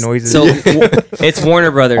weird noises. So it's Warner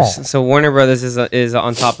Brothers. So Warner Brothers is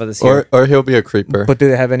on top of this here. or he'll be a creeper. but do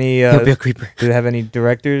they have any? He'll be a creeper. Do they have any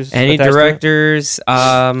directors? Any attached to it? directors?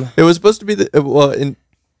 It was supposed to be in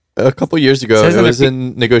a couple years ago. Says It on was the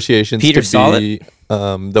in negotiations Peter to be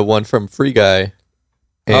the one from Free Guy.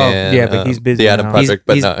 And, yeah, but he's busy The Adam now. Project,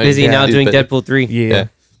 but he's no, busy now he's doing busy. Deadpool 3. Yeah.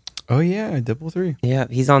 Oh yeah, Double 3. Yeah,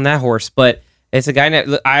 he's on that horse. But it's a guy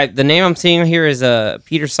that the name I'm seeing here is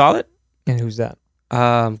Peter Solid. And who's that?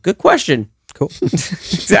 Good question. Cool.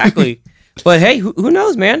 Exactly. But hey, who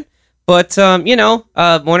knows, man? But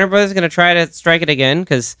Warner Brothers is gonna try to strike it again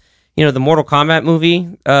because the Mortal Kombat movie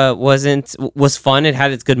was fun. It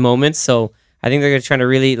had its good moments. So I think they're gonna try to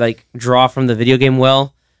really like draw from the video game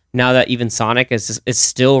well. Now that even Sonic is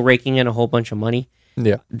still raking in a whole bunch of money.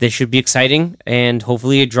 Yeah. This should be exciting, and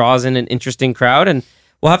hopefully it draws in an interesting crowd. And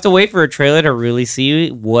we'll have to wait for a trailer to really see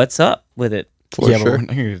what's up with it. For Yeah, but sure. we're not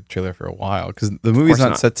gonna get a trailer for a while because the movie's not,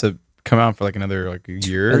 not. set to come out for like another like a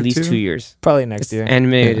year. At least or 2 years. Probably next year.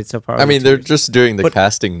 Animated, so probably. I mean, 2 they're years. just doing the But-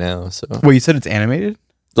 casting now, so Wait, you said it's animated?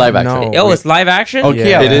 live action. No. Oh, it's live action. Okay,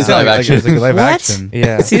 Yeah. It is live action. It's like a live What? action.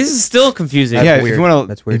 Yeah. See, this is still confusing. That's yeah, weird. if you want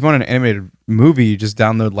That's to, weird. if you want an animated movie, you just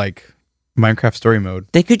download like Minecraft Story Mode.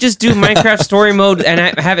 They could just do Minecraft story mode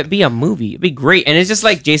and have it be a movie. It'd be great. And it's just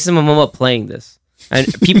like Jason Momoa playing this. And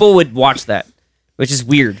people would watch that, which is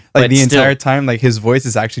weird. Like but the still. entire time, like his voice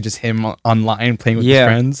is actually just him online playing with his Yeah.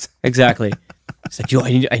 friends. Exactly. It's like, yo,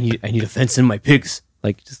 I need a fence in my pigs.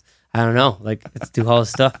 Like, just, I don't know. Like, let's do all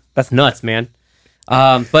this stuff. That's nuts, man.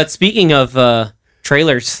 But speaking of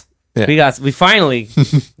trailers, Yeah. we finally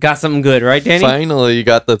got something good, right, Danny? Finally, you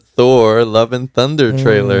got the Thor Love and Thunder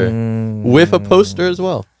trailer with a poster as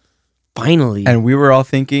well. Finally. And we were all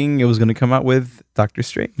thinking it was going to come out with Doctor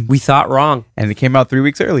Strange, We thought wrong. and it came out 3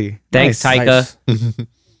 weeks early. Thanks, Nice. Taika. Nice.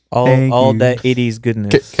 Thank all you. that 80s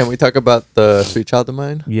goodness. Can we talk about the Sweet Child of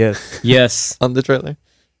Mine Yes. Yes. on the trailer?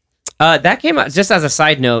 That came out, just as a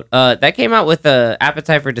side note, that came out with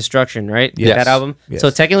Appetite for Destruction, right? Yes. That album. Yes. So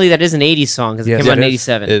technically that is an 80s song because it Yes, came out in it is.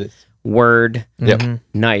 87. It is. Word. Yep. Mhm.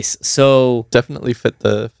 Nice. So Definitely fit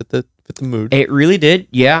the mood. it really did.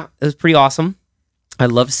 Yeah. It was pretty awesome. I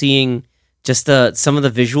love seeing just some of the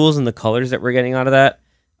visuals and the colors that we're getting out of that.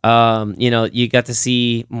 You got to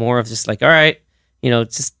see more of just like, all right,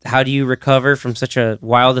 just how do you recover from such a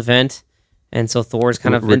wild event? And so Thor's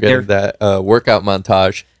kind of We're there. getting that workout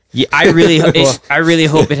montage. Yeah, I really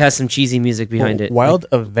hope it has some cheesy music behind it. Wild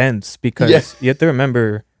events, because Yeah. you have to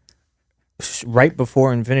remember, right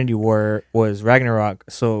before Infinity War was Ragnarok,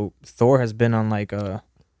 so Thor has been on like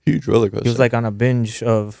Huge roller coaster. he was like on a binge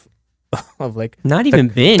of like Not even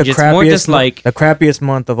binge. It's more crappiest just like, the crappiest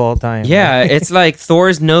month of all time. yeah, it's like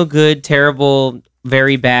Thor's no good, terrible,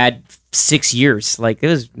 very bad 6 years. Like it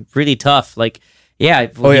was really tough. Like, yeah.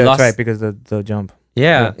 Oh he yeah, lost, that's right, because the jump,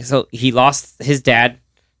 Yeah. So he lost his dad.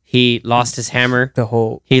 He lost his hammer.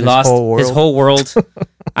 He his lost whole world. his whole world.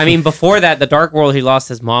 I mean, before that, the Dark World, he lost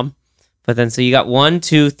his mom. But then, so you got 1,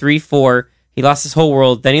 2, 3, 4. He lost his whole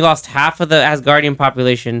world. Then he lost half of the Asgardian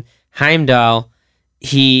population. Heimdall.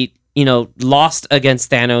 He, lost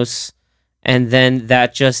against Thanos. And then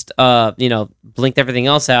that just, blinked everything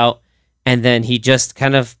else out. And then he just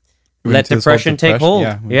kind of Went let into his whole depression take hold. Yeah.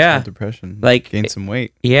 went into Yeah. his whole depression. Like, gained some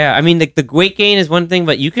weight. Yeah, I mean, the weight gain is one thing,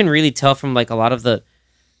 but you can really tell from like a lot of the,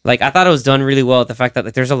 like I thought it was done really well. The fact that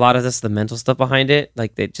like there's a lot of the mental stuff behind it,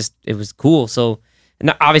 like it was cool. So,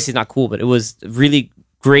 obviously not cool, but it was really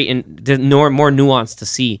great and more nuanced to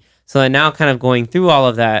see. So now, kind of going through all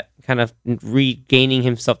of that, kind of regaining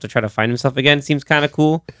himself to try to find himself again seems kind of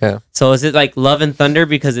cool. Yeah. So is it like Love and Thunder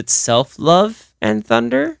because it's self-love and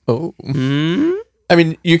thunder? Oh. Mm? I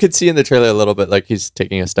mean, you could see in the trailer a little bit like he's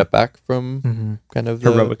taking a step back from kind of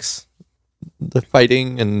Heroics. the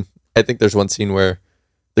fighting, and I think there's one scene where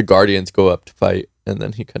the Guardians go up to fight, and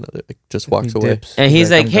then he kind of like just walks He away. dips. And he's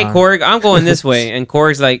like, "I'm "Hey, gone." Korg, I'm going this way." And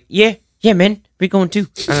Korg's like, "Yeah, man, we're going too."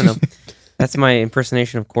 I don't know. That's my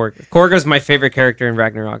impersonation of Korg. Korg is my favorite character in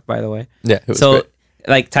Ragnarok, by the way. Yeah, it was So, great.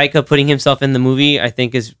 like Taika putting himself in the movie, I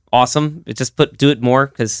think is awesome. It just do it more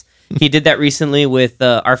because he did that recently with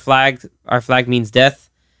Our Flag. Our Flag Means Death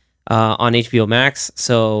on HBO Max.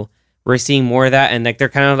 So we're seeing more of that, and like they're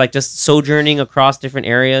kind of like just sojourning across different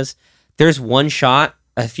areas. There's one shot,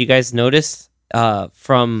 if you guys noticed,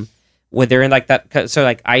 from where they're in like that sort of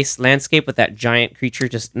like ice landscape with that giant creature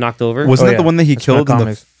just knocked over. Wasn't that the one that he killed in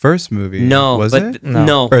the first movie? No, was it?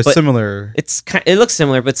 No, or similar. It looks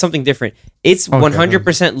similar, but something different. It's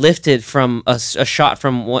 100% lifted from a shot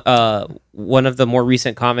from one of the more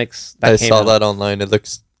recent comics. I saw that online. It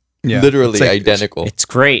looks literally identical. It's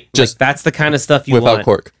great. Just that's the kind of stuff you without want.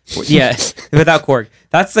 Cork. Yeah, without Cork.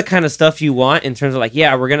 That's the kind of stuff you want in terms of like,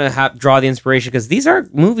 we're gonna draw the inspiration because these are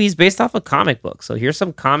movies based off of comic books. So here's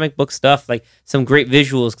some comic book stuff, like some great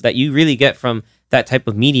visuals that you really get from that type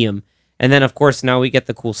of medium. And then of course now we get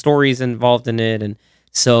the cool stories involved in it, and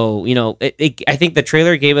so I think the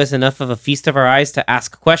trailer gave us enough of a feast of our eyes to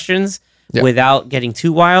ask questions without getting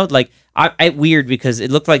too wild. Like weird because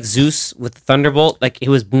it looked like Zeus with the Thunderbolt, like it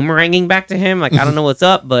was boomeranging back to him. Like I don't know what's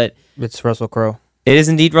up, but it's Russell Crowe. It is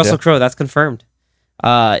indeed Russell Crowe. That's confirmed.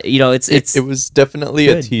 It was definitely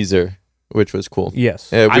good. A teaser, which was cool.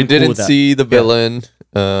 Yes, we didn't see the villain.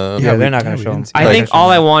 They're not going to show him. I think all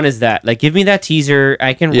I want is that. Like, give me that teaser.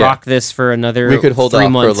 I can rock this for another. We could hold 3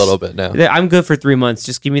 off months. for a little bit now. I'm good for 3 months.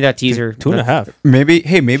 Just give me that teaser. 2.5.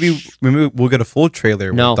 Maybe we'll get a full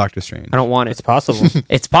trailer with Doctor Strange. I don't want it. It's possible.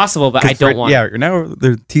 It's possible, but I don't want it. Yeah, now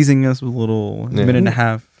they're teasing us with a little minute and a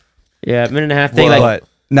half. Yeah, minute and a half thing. But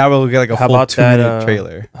now we'll get like a full 2-minute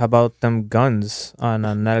trailer. How about them guns on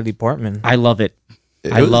Natalie Portman? I love it.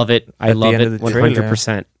 I love it. I love it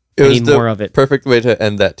 100%. It was more of it. Perfect way to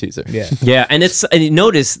end that teaser. Yeah, and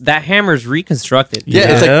notice that hammer's reconstructed. Yeah,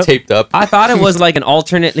 it's like taped up. I thought it was like an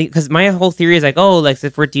alternate, because my whole theory is like, like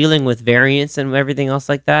if we're dealing with variants and everything else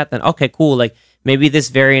like that, then okay, cool. Like maybe this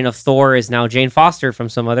variant of Thor is now Jane Foster from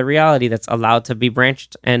some other reality that's allowed to be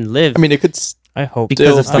branched and live. I mean, it could. I hope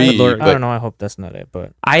because of stuff with Lord. I don't know. I hope that's not it,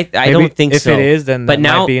 but I don't think so. If it is, then but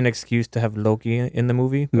that might be an excuse to have Loki in the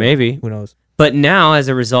movie. Maybe, who knows? But now, as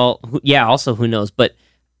a result, also who knows? But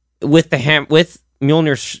with with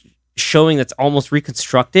Mjolnir showing that's almost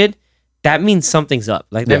reconstructed, that means something's up.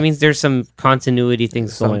 Like that means there's some continuity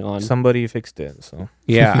things going on. Somebody fixed it. So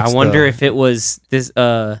I wonder if it was this.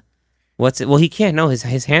 What's it? Well, he can't. No,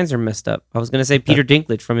 his hands are messed up. I was gonna say Peter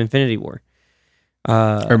Dinklage from Infinity War.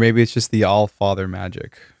 Or maybe it's just the All-Father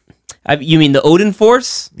magic. You mean the Odin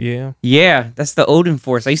Force? Yeah. Yeah, that's the Odin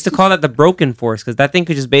Force. I used to call that the Broken Force because that thing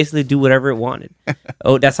could just basically do whatever it wanted.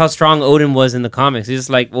 That's how strong Odin was in the comics. He's just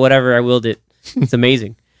like, whatever, I willed it. It's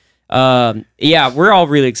amazing. We're all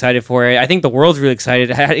really excited for it. I think the world's really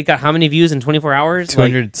excited. It got how many views in 24 hours?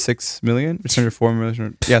 206 million? 204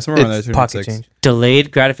 million? Yeah, somewhere around there. Pocket change.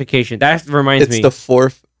 Delayed gratification. That reminds me. It's the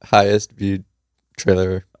fourth highest viewed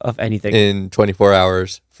trailer of anything in 24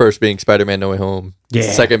 hours. First being Spider-Man No Way Home,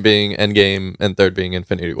 second being Endgame, and third being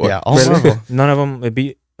Infinity War. Yeah, all Marvel. None of them would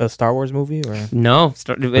beat a Star Wars movie, or no?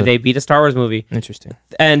 They beat a Star Wars movie. Interesting.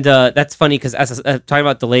 And that's funny because as talking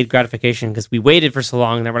about delayed gratification, because we waited for so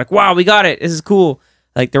long, and then we're like, "Wow, we got it! This is cool."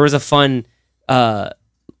 Like there was a fun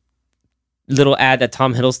little ad that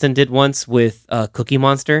Tom Hiddleston did once with Cookie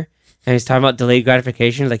Monster, and he's talking about delayed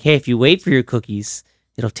gratification. Like, hey, if you wait for your cookies,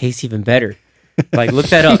 it'll taste even better. Like, look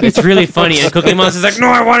that up. It's really funny. And Cookie Monster's like, no,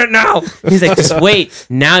 I want it now. He's like, just wait.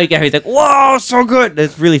 Now you get. He's like, whoa, so good.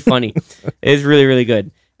 It's really funny. It's really, really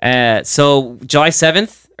good. So July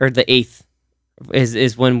 7th or the 8th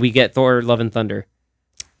is when we get Thor: Love and Thunder.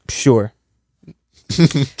 Sure.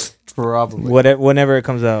 Probably. Whenever it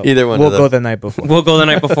comes out. Either one. We'll go the night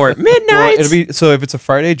before. Midnight. Well, it'll be so if it's a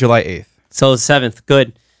Friday, July 8th. So 7th.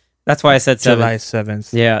 Good. That's why I said 7th. July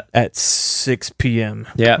 7th. Yeah. At 6 p.m.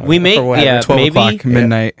 Yeah. We make 12 o'clock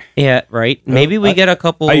midnight. Yeah, right. Maybe we get a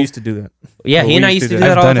couple. I used to do that. Yeah, he and I used to do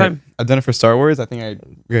that all the time. I've done it for Star Wars. I think I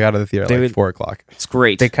got out of the theater at like 4 o'clock. It's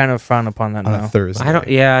great. They kind of frown upon that on now. a Thursday. I don't.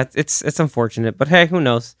 Yeah, it's unfortunate, but hey, who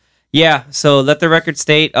knows? Yeah. So let the record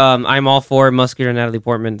state. I'm all for muscular Natalie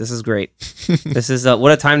Portman. This is great. This is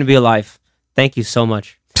what a time to be alive. Thank you so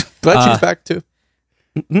much. Glad she's back too.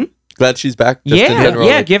 Mm-hmm. Glad she's back. Just in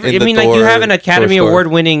general, give her. I mean, like you have an Academy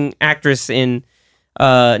Award-winning actress in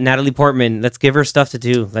Natalie Portman. Let's give her stuff to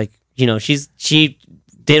do. Like she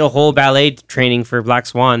did a whole ballet training for Black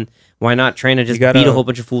Swan. Why not train to just beat a whole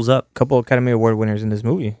bunch of fools up? Couple Academy Award winners in this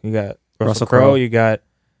movie. You got Russell Crowe. You got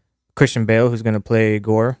Christian Bale, who's going to play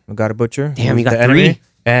Gore, God Butcher. Damn, you got 3.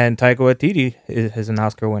 And Taika Waititi is an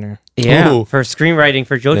Oscar winner. Yeah, for screenwriting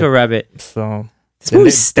for Jojo Rabbit. So this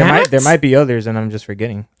movie's stacked. There might be others, and I'm just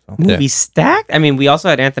forgetting. So. Movie stacked. I mean, we also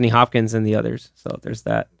had Anthony Hopkins and the others, so there's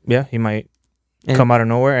that. Yeah, he might come out of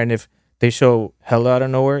nowhere, and if they show Hella out of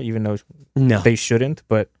nowhere, even though they shouldn't,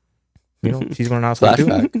 but she's going to Oscar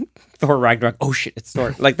too. Thor Ragnarok. Oh shit, it's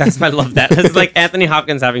Thor. Like I love that. It's like Anthony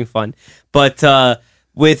Hopkins having fun. But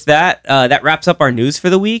with that, that wraps up our news for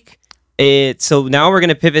the week. So now we're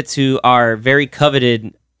gonna pivot to our very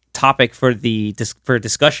coveted topic for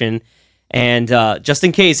discussion. And just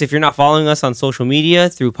in case, if you're not following us on social media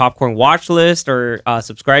through Popcorn Watch List or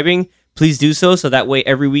subscribing, please do so that way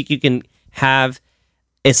every week you can have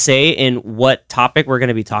a say in what topic we're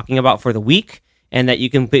going to be talking about for the week, and that you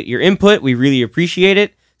can put your input. We really appreciate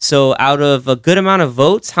it. So out of a good amount of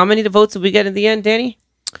votes, how many votes did we get in the end, Danny?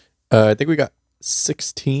 I think we got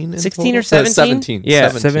 16 or 17? 17. Yeah.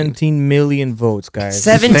 17 million votes, guys.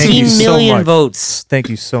 17 million votes. Thank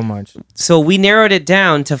you so much. So we narrowed it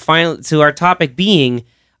down to our topic being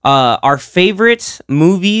our favorite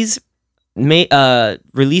movies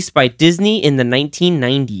released by Disney in the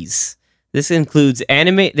 1990s. This includes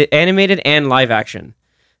animated and live action.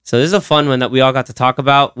 So this is a fun one that we all got to talk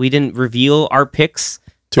about. We didn't reveal our picks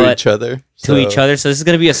to each other. So this is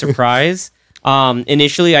going to be a surprise.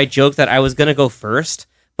 Initially, I joked that I was going to go first,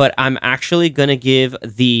 but I'm actually going to give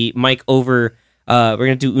the mic over. We're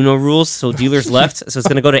going to do Uno rules, so dealer's left. So it's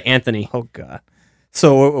going to go to Anthony. Oh, God.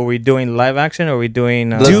 So are we doing live action, or are we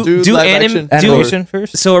doing... do animation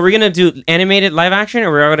first? So are we going to do animated live action,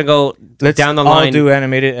 or we're going to go down the line? I'll do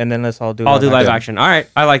animated, and then let's all do live action. All right,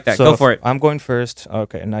 I like that. So go for it. I'm going first.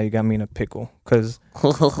 Okay, now you got me in a pickle, because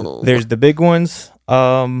there's the big ones.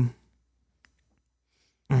 Get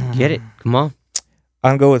it. Come on.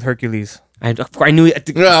 I'm going with Hercules. I knew it. I knew it.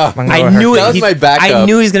 That was my backup. I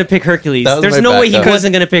knew he was going to pick Hercules. There's no way he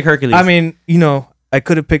wasn't going to pick Hercules. I mean, I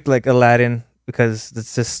could have picked like Aladdin, because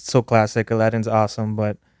it's just so classic. Aladdin's awesome,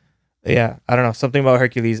 but yeah, I don't know. Something about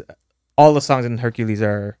Hercules. All the songs in Hercules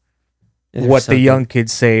are what the young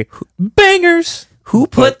kids say. Bangers. Who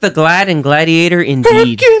put the Glad in Gladiator?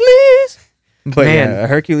 Indeed. Hercules. But yeah,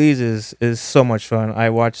 Hercules is so much fun. I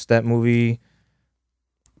watched that movie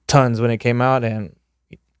tons when it came out, and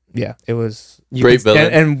yeah, it was great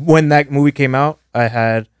villain. And when that movie came out, I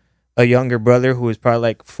had a younger brother who was probably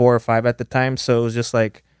like 4 or 5 at the time, so it was just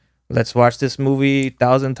like, let's watch this movie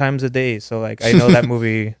 1,000 times a day. So like, I know that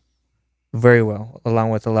movie very well,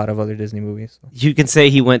 along with a lot of other Disney movies. So. You can say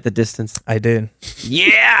he went the distance. I did.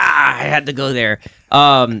 Yeah, I had to go there.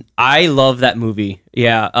 I love that movie.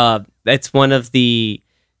 Yeah, it's one of the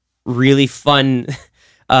really fun,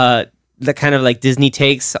 the kind of like Disney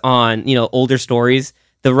takes on older stories.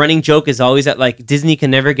 The running joke is always that like Disney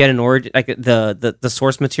can never get an origin, like the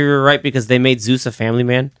source material right, because they made Zeus a family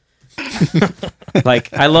man.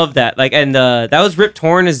 Like I love that. Like, and that was Rip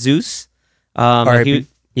Torn as Zeus. R.I.P.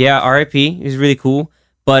 R.I.P. He was really cool.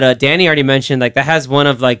 But Danny already mentioned like that has one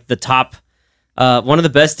of like the top, one of the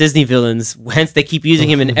best Disney villains. Hence, they keep using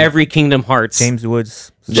him in every Kingdom Hearts. James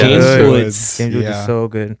Woods. James Woods is so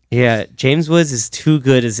good. Yeah, James Woods is too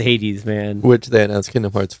good as Hades, man. Which they announced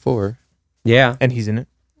Kingdom Hearts 4. Yeah, and he's in it.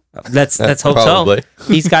 Let's hope probably. so.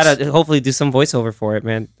 He's got to hopefully do some voiceover for it,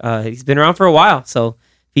 man. He's been around for a while, so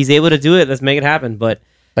if he's able to do it, let's make it happen. But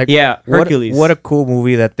like, yeah, Hercules. What a cool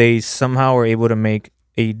movie that they somehow were able to make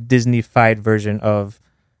a Disney-fied version of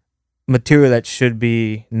material that should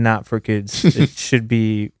be not for kids. It should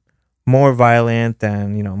be more violent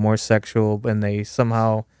and more sexual, and they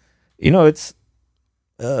somehow, it's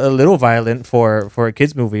a little violent for a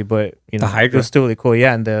kids movie, but the Hydra. It was still really cool.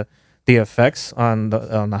 Yeah, and the effects on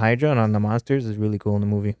the Hydra and on the monsters is really cool in the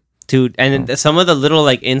movie, dude. And then some of the little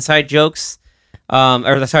like inside jokes,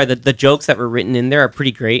 the jokes that were written in there are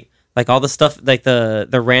pretty great. Like all the stuff, like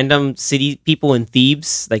the random city people in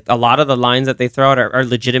Thebes, like a lot of the lines that they throw out are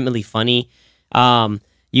legitimately funny.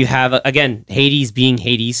 You have again Hades being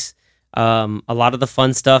Hades. A lot of the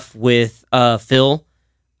fun stuff with Phil,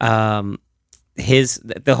 the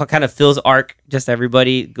kind of Phil's arc, just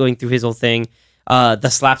everybody going through his whole thing. The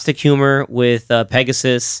slapstick humor with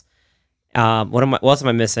Pegasus. What else am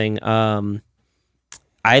I missing?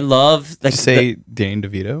 I love like Danny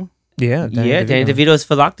DeVito. Yeah, Danny DeVito's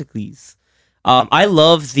Philoctetes. I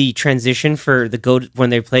love the transition for when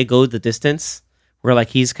they play Go the Distance, where like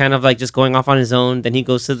he's kind of like just going off on his own. Then he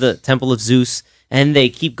goes to the Temple of Zeus, and they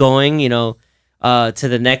keep going, to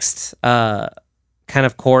the next kind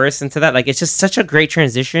of chorus into that. Like it's just such a great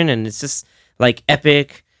transition, and it's just like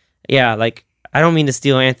epic. Yeah, like I don't mean to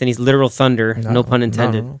steal Anthony's literal thunder, no pun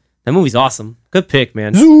intended. No. That movie's awesome. Good pick,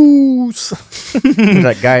 man. Zeus.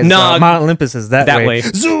 That guy. No, Mount Olympus is that way.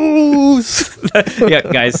 Zeus. Yeah,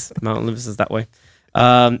 guys, Mount Olympus is that way.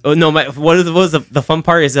 What was the fun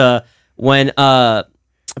part is when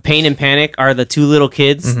Pain and Panic are the two little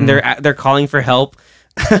kids, and they're calling for help.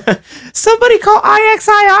 Somebody call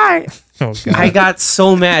IXII. Oh, God. I got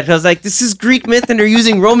so mad. I was like, "This is Greek myth, and they're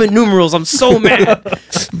using Roman numerals." I'm so mad.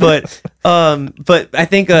 But I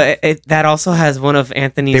think that also has one of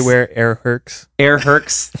Anthony's. They wear air hercs.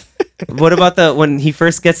 What about when he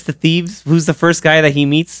first gets to Thebes? Who's the first guy that he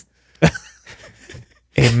meets?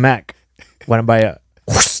 a Mac went by a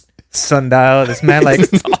sundial. This man like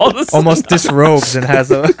almost disrobes and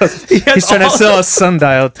has a. He's trying to sell a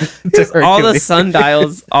sundial to all the Hercules.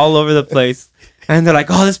 sundials all over the place, and they're like,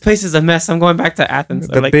 "Oh, this place is a mess. I'm going back to Athens."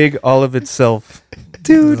 The Like, big all of itself,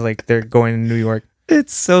 dude, like they're going to New York.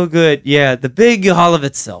 it's so good. Yeah, the big hall of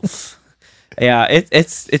itself. Yeah,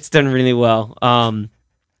 it's done really well.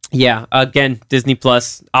 Yeah, again, Disney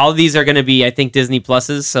Plus. All of these are going to be, I think, Disney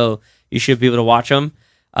Pluses, so you should be able to watch them.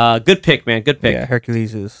 Good pick, man. Good pick. Yeah,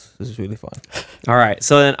 Hercules is really fun. All right,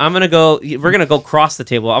 so then I'm gonna go. We're gonna go across the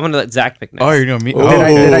table. I'm gonna let Zach pick next. Oh, you're doing me.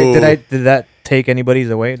 Did that take anybody's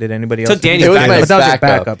away? Did anybody else? Took Danny's It was back. my But that was your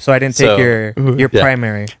backup. backup, so I didn't take So- your Yeah.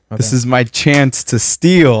 primary. Okay. This is my chance to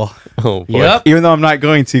steal, Oh, boy. Yep. even though I'm not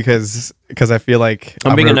going to, because I feel like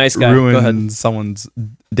I'm being a nice guy. Go Ruin ahead. someone's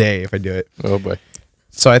day if I do it. Oh, boy.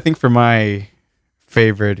 So I think for my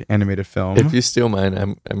favorite animated film If you steal mine,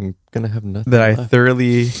 I'm going to have nothing that I left.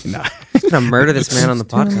 thoroughly I'm gonna murder this man on the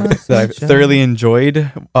podcast. that I've thoroughly enjoyed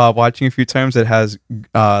watching a few times, that has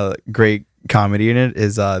great comedy in it,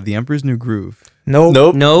 is The Emperor's New Groove.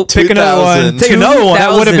 Nope. Nope. Pick another one. 2000. Take another one.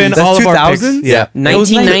 That would have been That's all of our picks. 2000s? Yeah.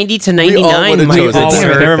 1990 to We all 99. would've my chosen all that.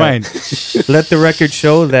 heard Never that. mind. Let the record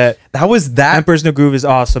show that That was that. Emperor's New Groove is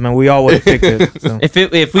awesome, and we all would have picked it. So. If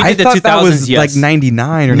we I did the thought 2000s, that was yes. like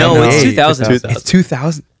 99 or No, 98. it's 2000. It's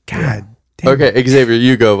 2000. God. Damn. Okay, Xavier,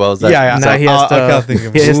 you go. While Zach. Yeah, Now he has I'll think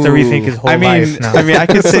of he has to Ooh. rethink his whole I mean, life now. I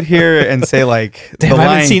could sit here and say like Damn, The I haven't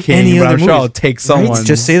Lion seen King, any but other I'm sure I'll movies. take Right? someone.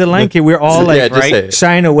 Just say the Lion King. We're all like Yeah, just say right? it.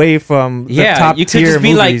 shying away from the Yeah, top you could tier just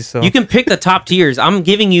be movies. like, so. you can pick the top tiers. I'm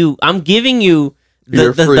giving you the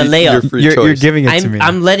Your free- layup. your free You're choice. giving it to me.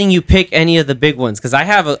 I'm letting you pick any of the big ones because I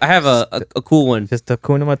have a cool one. just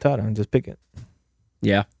Hakuna Matata and just pick it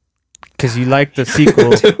Yeah, because you like the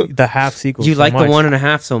sequel, the half sequel. you so like much. the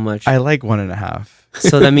 1.5 so much, I like 1.5.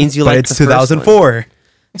 so that means you But like it's the first one. 2004.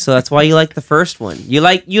 So that's why you like the first one. You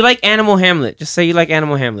like Animal Hamlet. Just say you like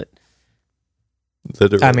Animal Hamlet.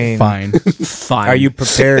 Literally. I mean, Fine. Fine. are you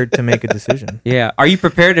prepared to make a decision? Yeah. Are you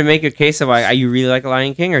prepared to make a case of why you really like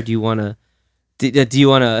Lion King, or do you want to? Do you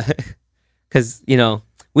want to? Because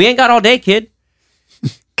we ain't got all day, kid.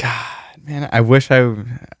 God, man, I wish I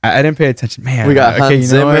didn't pay attention. Man, we got okay,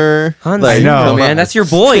 Hans you know what? Zimmer. Hans I Zimmer, know. man. That's your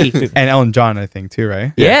boy. And Ellen John, I think too,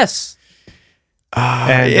 right? Yes.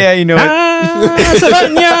 And- Yeah, you know what? Ah,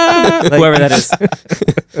 Savannah! Like- Whoever that is.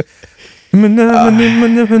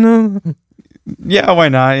 Yeah, why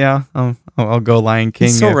not? Yeah, I'll go Lion King.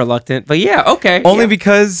 He's so if- reluctant, but yeah, okay. only yeah.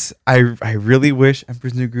 because I really wish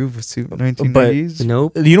Emperor's New Groove was 1990s.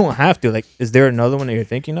 Nope. You don't have to. Like, is there another one that you're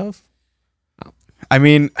thinking of? I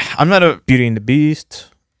mean, I'm not a. Beauty and the Beast,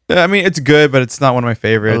 I mean, it's good, but it's not one of my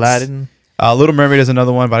favorites. Aladdin. Little Mermaid is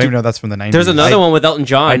another one, but I don't even know if that's from the 90s. There's another one with Elton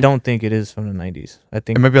John. I don't think it is from the 90s. I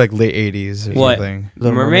think It might be like late 80s or What? something.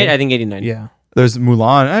 The Mermaid, I think 89. Yeah. There's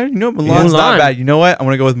Mulan. Mulan's Mulan. not bad. You know what? I'm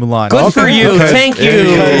gonna go with Mulan. Good for you. Because- Thank you.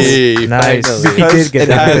 Hey, Nice. finally. He did get it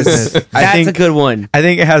that has- business. I That's think a good one. I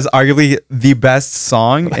think it has arguably the best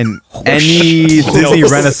song in any Disney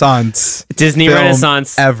Renaissance Disney film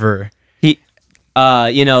Renaissance. ever.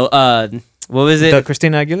 What was it? The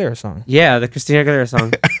Christina Aguilera song. Yeah, the Christina Aguilera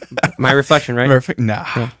song. My Reflection, right? Perfect.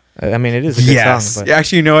 Nah. I mean, it is a good Yes. song. But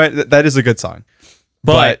Actually, you know what? That is a good song.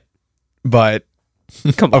 But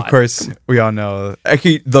come on. of course, we all know.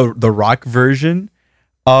 Actually, the rock version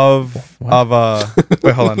of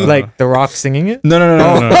wait, hold on. No, like The Rock singing it. no,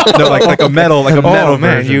 like a metal, Oh metal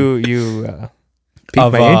man, version. you piqued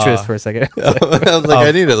Of, my interest for a second. I was like,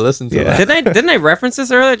 I need to listen to Yeah. that. Didn't I reference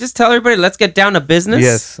this earlier? Just tell everybody, let's get down to business.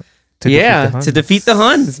 Yes. To defeat the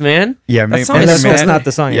Huns, man. Yeah, That song And is that's Man. not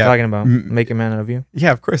the song you're Yeah. talking about. M- Make a man out of you.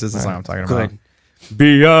 Yeah, of course, it's the song I'm talking about. Good.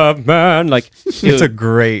 Be a man. Like, It's dude, a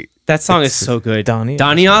great. that song is so good.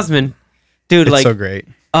 Donny Osmond. Dude, It's like, so great.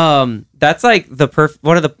 that's like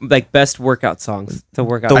one of the best workout songs to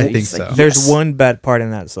work out. I to. think It's like, so. There's yes. one bad part in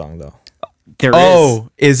that song though. There is. Oh,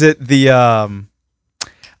 is it the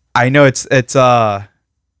I know it's I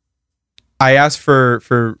asked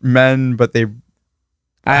for men, but they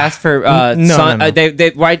I asked for No, son. no, no.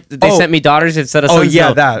 They Oh. sent me daughters instead of Oh, sons. yeah,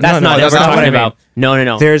 No, that. That's No, not no, what that's we're not talking what I about.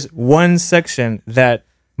 No. There's one section that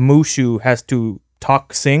Mushu has to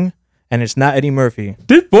sing, and it's not Eddie Murphy.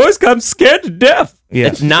 This boy's got him scared to death. Yeah.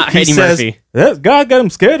 It's not He Eddie says, Murphy. "That guy got him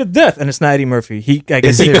scared to death," and it's not Eddie Murphy. I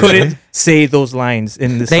guess he it couldn't really? say those lines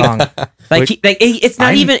in the They- song. Like, it's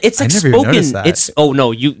not even. It's I like never even spoken. noticed that. It's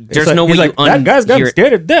no. There's It's like- no way he's you like, that guy's got him unhear it.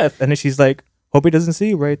 scared to death, and then she's like, "Hope he doesn't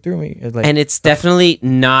see right through me." It's like, And it's definitely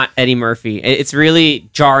not Eddie Murphy. It's really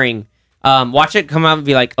jarring Watch it come out and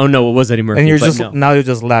be like, oh no, it was Eddie Murphy. And you're but just no. now you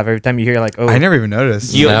just laugh every time you hear like, oh, I never even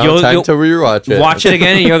noticed. Time to rewatch it. Watch it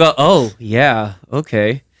again and you'll go, oh yeah,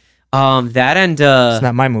 okay. That and it's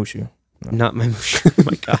not my Mushu. not my oh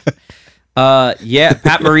my god. Yeah,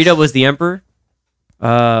 Pat Morita was the emperor.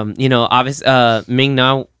 Obviously, Ming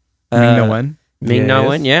Na Wen. Ming Na Yes.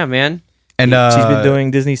 Wen, yeah, man, And She's been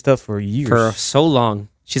doing Disney stuff for years. for so long.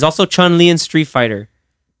 She's also Chun Li in Street Fighter.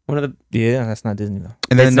 One of the Yeah, that's not Disney though.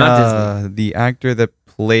 and it's then not the actor that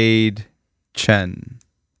played Chen.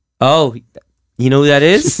 you know who that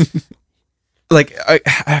is? Like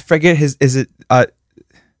I forget his. Is it?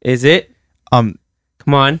 Is it? Come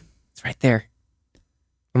on, it's right there.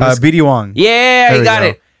 BD Wong. Yeah, There you we got go.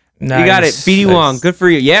 it. You got it. Nice. BD Nice. Wong, good for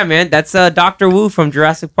you. Yeah, man, that's Dr. Wu from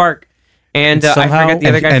Jurassic Park, and I Somehow- forget the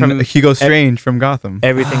other guy and from. Hugo Strange from Gotham.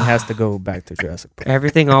 Everything has to go back to Jurassic Park.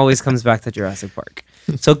 Everything always comes back to Jurassic Park.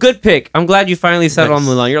 So good pick. I'm glad you finally settled on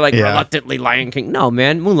Nice. Mulan. You're like Yeah. reluctantly Lion King. No,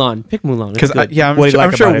 man, Mulan. Pick Mulan. It's Because good. I'm, What do you I'm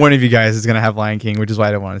like sure about it? one of you guys is gonna have Lion King, which is why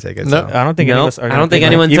I don't want to take it. No. So. I don't think any No, of us are. I gonna don't think pick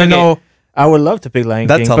anyone Lion King, even took though I would love to pick Lion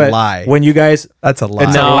That's King. a but lie. When you guys, That's a lie.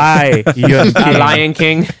 it's a No. lie. You're A Lion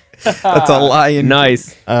King. That's a lion.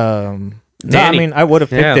 Nice. No, I Danny. mean I would have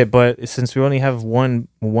picked Yeah. it, but since we only have one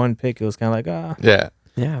pick, it was kind of like Yeah.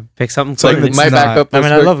 Yeah, pick something. Something fun. that's My not- backup I was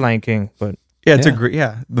mean, I love Lion King, but Yeah, it's Yeah. a great.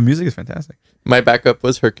 Yeah, the music is fantastic. my backup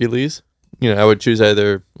was Hercules. I would choose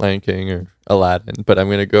either Lion King or Aladdin, but I'm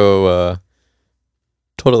gonna go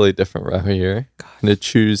totally different route here. I'm gonna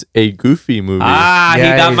choose a Goofy movie. He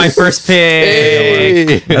got my Nice. first pick.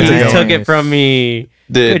 Hey! That's a He good took one. it from me.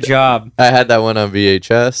 Good job. I had that one on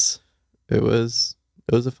VHS. It was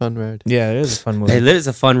a fun ride. yeah, it is a fun movie. Hey, it is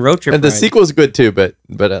a fun road trip. And the ride. sequel's good too, but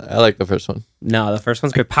I like the first one. No, the first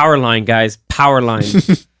one's good. Powerline, guys.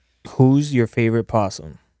 Powerline. Who's your favorite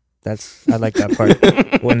possum? I like that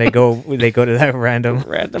part when they go to that random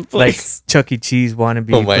Random like place. Chuck E. Cheese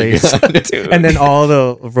wannabe Oh my place, god. Dude. and then all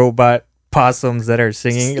the robot possums that are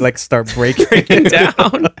singing like start breaking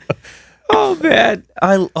down. Oh man,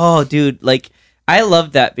 dude, like I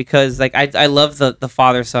love that because like I love the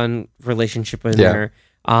father son relationship in Yeah. there.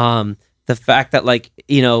 The fact that like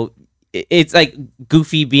it's like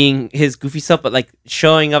Goofy being his goofy self, but like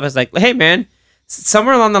showing up as like, hey man,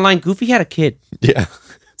 somewhere along the line, Goofy had a kid. Yeah.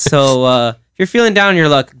 So if you're feeling down in your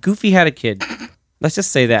luck, Goofy had a kid. Let's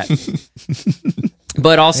just say that.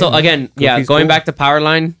 But also, Hey, man, again, Goofy's going cool. back to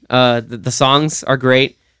Powerline, the songs are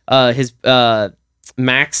great. His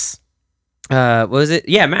Max, what was it?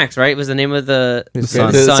 Yeah, Max, right? Was the name of the His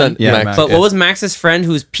son. son. Yeah, Max, Max. But what was Max's friend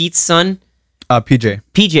who's Pete's son? PJ.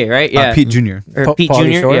 PJ, right? Yeah. Pete Jr. Or Pete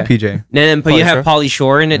Pauly Jr. Shore? Yeah. PJ. And but you Pauly have Shore? Pauly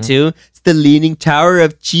Shore in it too. It's the Leaning Tower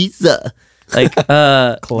of Cheesa. Like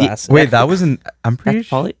Classic. Wait, that wasn't. I'm pretty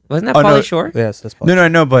sure. Pauly, wasn't that Oh, Pauly no. Shore? Yes, that's No,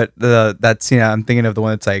 no, but that scene I'm thinking of the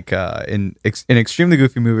one that's like in Extremely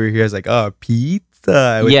Goofy movie. He has like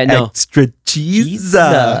pizza with Yeah, no. extra cheese.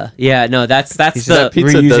 Yeah, no, that's He's the That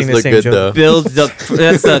pizza reusing does the look same good joke. though. builds the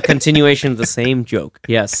that's the continuation of the same joke.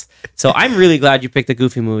 Yes. So I'm really glad you picked the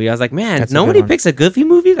Goofy movie. I was like, man, That's a nobody good one. picks a Goofy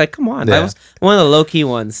movie? Like, come on. That Yeah. was one of the low key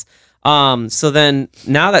ones. So then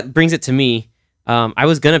now that brings it to me. I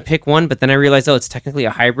was gonna pick one, but then I realized, it's technically a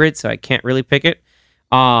hybrid, so I can't really pick it.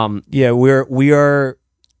 Yeah, we are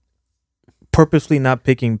purposely not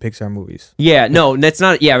picking Pixar movies. Yeah, no, that's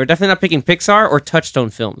not. Yeah, we're definitely not picking Pixar or Touchstone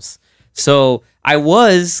films. So I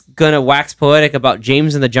was gonna wax poetic about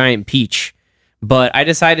James and the Giant Peach, but I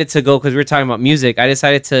decided to go because we were talking about music. I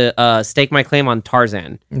decided to stake my claim on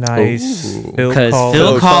Tarzan Nice. Ooh. because Collins. Phil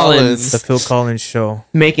Phil Collins The Phil Collins show.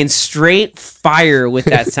 making straight fire with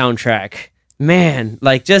that soundtrack. Man,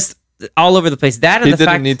 like just all over the place. That and He the didn't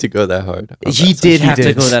fact need to go that hard. on he that did song. have to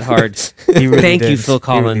did. go that hard. He really Thank you, did. Phil He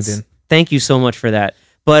really Collins. did. Thank you so much for that.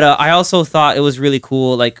 But I also thought it was really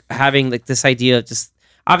cool, like having like this idea of just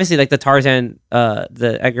obviously like the Tarzan,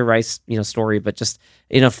 the Edgar Rice, story, but just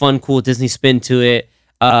in a fun, cool Disney spin to it.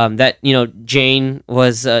 That Jane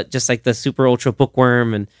was just like the super ultra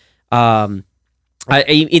bookworm, and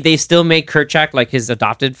they still make Kerchak like his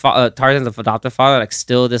adopted Tarzan's adopted father, like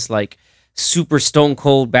still this like super stone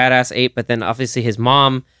cold badass ape. But then obviously his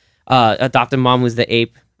mom, adopted mom, was the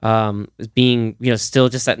ape, is being still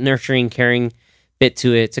just that nurturing, caring bit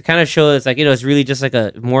to it to kind of show it's like it's really just like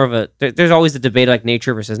a more of a. There's always the debate like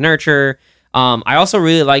nature versus nurture. I also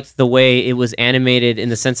really liked the way it was animated in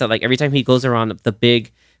the sense that like every time he goes around the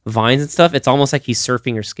big vines and stuff, it's almost like he's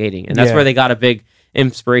surfing or skating, and that's Yeah. where they got a big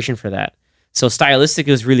inspiration for that. So stylistic,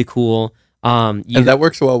 it was really cool. And that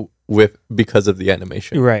works well because of the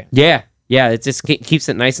animation. You're right. Yeah, it just keeps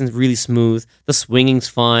it nice and really smooth. The swinging's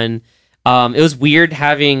fun. It was weird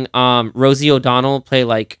having Rosie O'Donnell play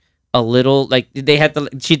like a little like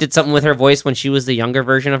she did something with her voice when she was the younger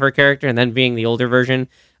version of her character, and then being the older version.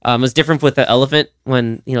 It was different with the elephant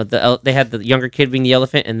when they had the younger kid being the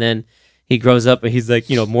elephant, and then he grows up and he's like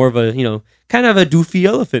more of a kind of a doofy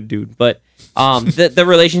elephant dude. But the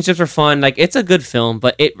relationships are fun. Like it's a good film,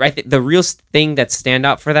 but the real thing that stand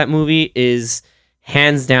out for that movie is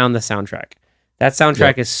hands down the soundtrack. That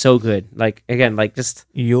soundtrack is so good. Like again, like just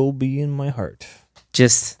You'll Be in My Heart.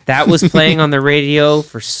 Just that was playing on the radio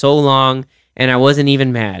for so long, and I wasn't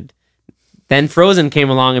even mad. Then Frozen came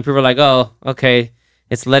along, and people were like, "Oh, okay,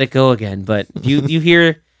 it's Let It Go again." But you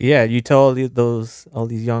hear, Yeah, you tell all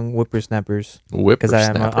these young whippersnappers, because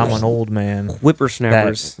I'm an old man.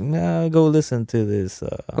 whippersnappers. Go listen to this.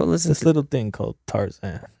 Go listen this to- little thing called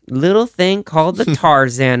Tarzan. Little thing called the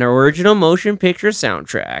Tarzan original motion picture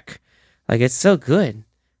soundtrack. Like it's so good.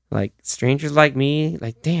 Like Strangers Like Me.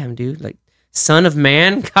 Like damn, dude. Like Son of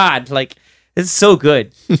Man. God, like it's so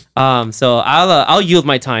good. So I'll yield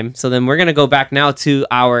my time. So then we're gonna go back now to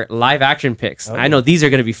our live action picks. I know these are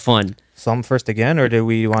gonna be fun. So I'm first again, or do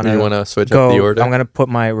we want You want to switch up the order? I'm gonna put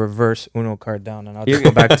my reverse Uno card down, and I'll just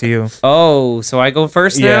go back to you. Oh, so I go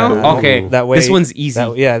first now? Yeah. Okay. That way, This one's easy.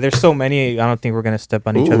 There's so many. I don't think we're gonna step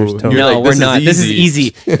on each Ooh, other's toes. you're No, like, we're this is not. This is easy.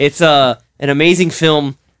 easy. It's an amazing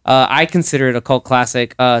film. I consider it a cult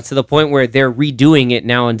classic to the point where they're redoing it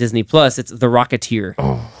now on Disney Plus. It's The Rocketeer.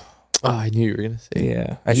 Oh, I knew you were gonna say.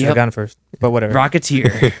 Yeah, I should Yep. have gone first, but whatever.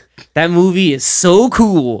 Rocketeer. That movie is so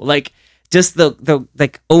cool. Like just the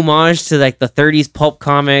like homage to like the 30s pulp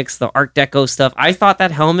comics, the Art Deco stuff. I thought that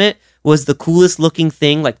helmet was the coolest looking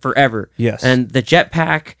thing like forever. Yes. And the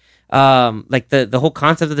jetpack, like the whole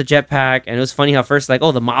concept of the jetpack, and it was funny how first like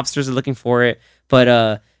the mobsters are looking for it,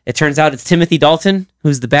 but it turns out it's Timothy Dalton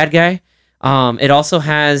who's the bad guy. It also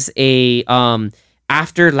has a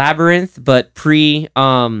after Labyrinth, but pre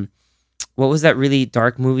what was that really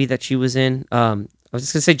dark movie that she was in? I was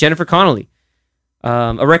just gonna say Jennifer Connelly.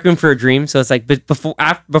 A Requiem for a Dream. So it's like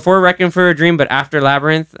before Requiem for a Dream, but after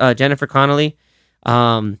Labyrinth, Jennifer Connelly.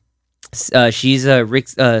 She's Rick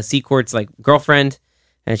Secord's like girlfriend,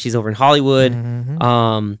 and she's over in Hollywood.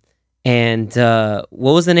 Mhm. And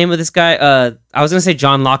what was the name of this guy? I was gonna say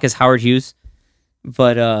John Locke as Howard Hughes,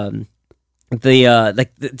 but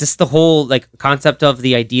just the whole like concept of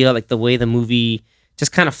the idea, like the way the movie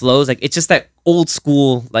just kind of flows, like it's just that old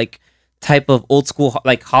school like type of old school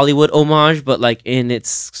like Hollywood homage, but like in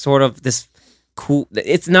it's sort of this cool.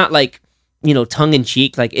 It's not like tongue in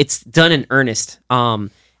cheek, like it's done in earnest.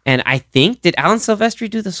 And I think did Alan Silvestri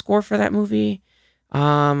do the score for that movie?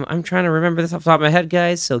 I'm trying to remember this off the top of my head,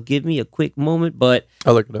 guys. So give me a quick moment, but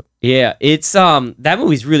I'll look it up. yeah, it's that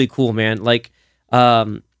movie's really cool, man. Like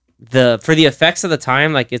for the effects of the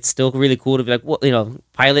time, like it's still really cool to be like,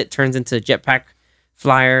 pilot turns into jetpack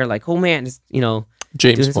flyer, like oh man, it's,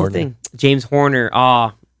 James doing Horner. something. James Horner.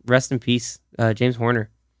 Rest in peace, James Horner.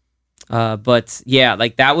 But yeah,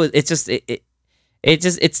 like that was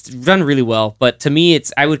it's done really well. But to me,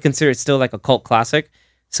 I would consider it still like a cult classic.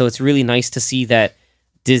 So it's really nice to see that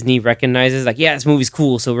Disney recognizes like, yeah, this movie's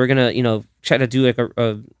cool. So we're gonna try to do like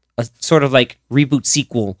a sort of like reboot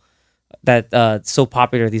sequel that so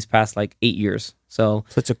popular these past like 8 years. So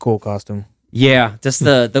Such a cool costume. yeah, just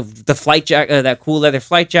the flight jacket, that cool leather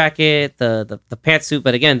flight jacket, the pantsuit,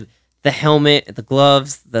 but again, the helmet, the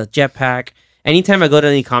gloves, the jetpack. Anytime I go to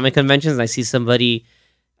any comic conventions and I see somebody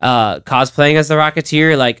cosplaying as the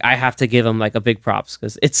Rocketeer, like I have to give them like a big props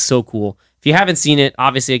because it's so cool. If you haven't seen it,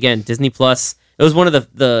 obviously, again, Disney Plus. It was one of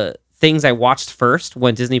the things I watched first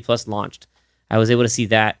when Disney Plus launched. I was able to see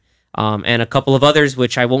that. And a couple of others,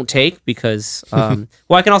 which I won't take because, well,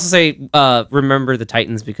 I can also say Remember the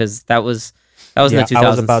Titans because that was in the 2000s. I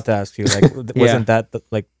was about to ask you, like, wasn't that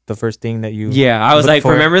the first thing that you? Yeah, I was looked like,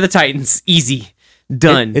 for? Remember the Titans, easy,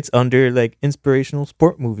 done. It's under like inspirational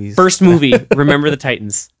sport movies. First movie, Remember the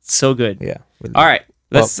Titans, so good. Yeah. All right,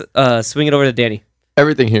 let's swing it over to Danny.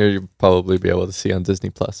 Everything here you'll probably be able to see on Disney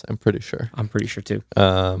Plus. I'm pretty sure. I'm pretty sure too.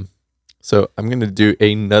 So I'm gonna do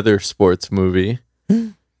another sports movie.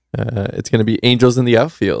 It's gonna be Angels in the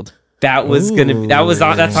Outfield. That's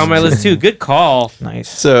on my list too. Good call. Nice.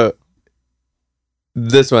 So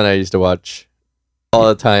this one I used to watch all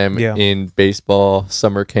the time in baseball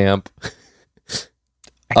summer camp.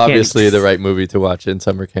 Obviously, the right movie to watch in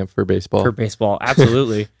summer camp for baseball.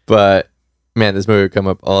 Absolutely. But man, this movie would come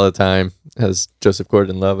up all the time. Has Joseph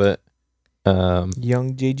Gordon-Levitt. Young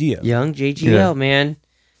JGL. Young JGL, Yeah. man.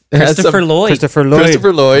 It has Christopher Lloyd.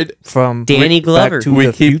 Christopher Lloyd. From Danny Back Glover. to We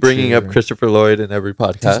the keep bringing up Future. Christopher Lloyd in every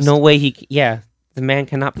podcast. There's no way the man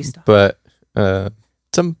cannot be stopped. But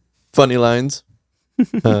some funny lines.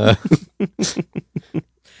 Good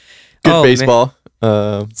Oh, baseball.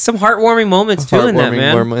 Some heartwarming moments too in that,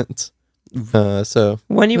 man. Moments. So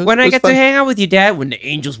when I get to hang out with you, Dad, when the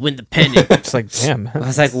Angels win the pennant, It's like, damn. I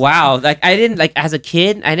was like, wow. Like I didn't like as a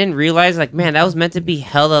kid, I didn't realize like, man, that was meant to be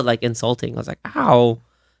hella like insulting. I was like, ow,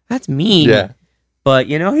 that's mean. Yeah. But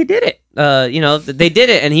he did it. They did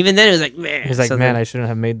it, and even then it was like, man. He's like, So man, then- I shouldn't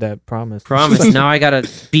have made that promise. Now I gotta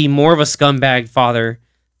be more of a scumbag father.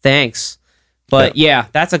 Thanks. But yeah,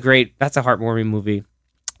 that's a heartwarming movie.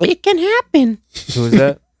 It can happen. Who was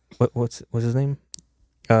that? What's his name?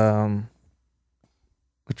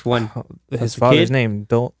 Which one? His the father's kid? name.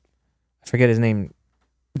 I forget his name.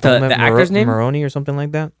 The actor's name? Maroney or something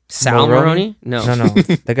like that. Sal Maroney? No. No.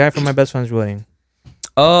 The guy from My Best Friend's Wedding.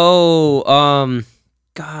 Oh,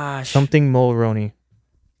 gosh. Something Mulroney.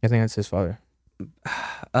 I think that's his father.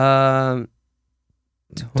 Tony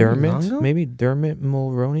Dermot? Longo? Maybe Dermot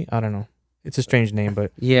Mulroney? I don't know. It's a strange name,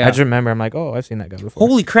 but Yeah. I just remember I'm like, oh, I've seen that guy before.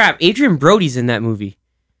 Holy crap! Adrian Brody's in that movie.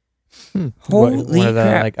 What- Holy one of the,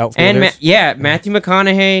 crap! like, outfielders? And Matthew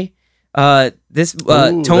McConaughey. Tony that's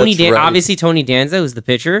right. obviously Tony Danza was the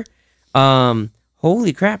pitcher.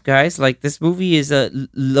 Holy crap, guys! Like this movie is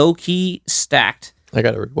low key stacked. I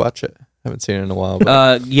gotta rewatch it. Haven't seen it in a while.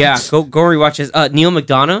 But Yeah, go rewatch this. Neil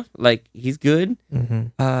McDonough, like he's good.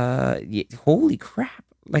 Mhm. Holy crap!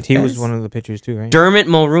 Like He was that's- one of the pitchers too, right? Dermot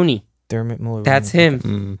Mulrooney. Dermot Mulroney. That's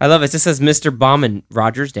him. I love it. It just says Mr. Bauman,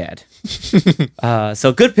 Roger's dad.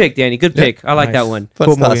 So good pick, Danny. Good pick. I like nice. that one. fun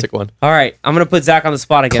cool movie. classic one. All right, I'm gonna put Zach on the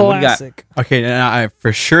spot again. What do you got? Classic. Okay, now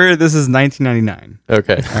for sure this is 1999.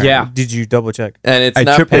 Okay. Yeah, Did you double check? And it's I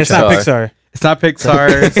not tripped- And it's not Pixar. Pixar. It's not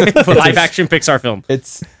Pixar. live action Pixar film.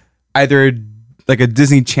 It's either like a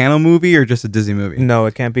Disney Channel movie or just a Disney movie. No,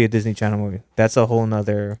 it can't be a Disney Channel movie. That's a whole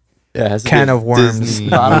nother Yeah, it has to can be of worms.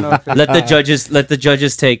 Disney. I don't know if Let the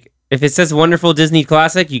judges take. If it says wonderful Disney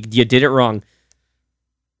classic, you did it wrong.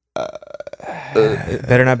 It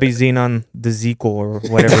better not be Xenon the Zequel or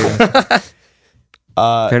whatever.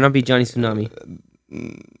 Better not be Johnny Tsunami.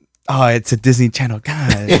 Oh, it's a Disney Channel.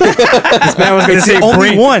 God. This man was gonna It's say the only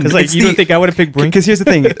Brink. one. It's like It's you the- don't think I would have picked Brink? Because here's the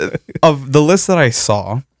thing. Of the list that I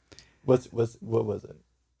saw, What was it?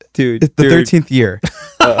 Dude, it's the 13th year.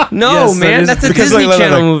 No, Yes, that man, is- that's a Because Disney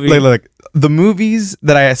Channel movie. Look, the movies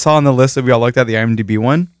that I saw on the list that we all looked at, the IMDb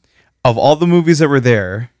one, of all the movies that were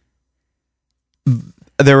there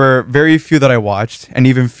were very few that I watched, and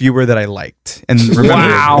even fewer that I liked and remembered.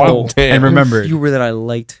 Wow. And remembered. You were that I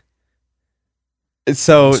liked.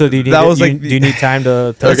 So So do you need that was do like you need time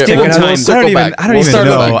to Okay, skip we'll it time. circle back. I don't We'll even start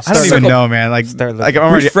know. back. I don't Start even know, man. Like Start like I'm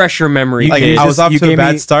already Refresh your memory. like You I was just- off you to a gave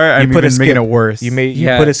bad me- start. you I'm put a even making skip. it worse. You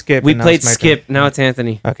Yeah. put a skip. We and now played it's my turn. skip. Now it's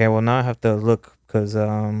Anthony. Okay, well now I have to look because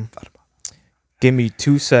give me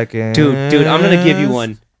 2 seconds. Dude, I'm gonna give you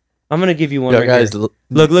one. I'm gonna give you one. Yo, right guys, here. look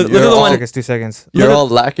Look at you're the all- one. 2 seconds. You're Look at- all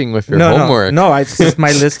lacking with your No, homework. no, it's just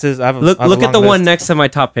my list is. I have a, Look I have a at the long one list. next to my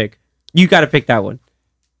top pick. You got to pick that one.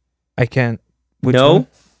 I can't. Which No,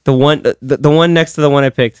 one? the one next to the one I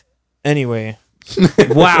picked. Anyway,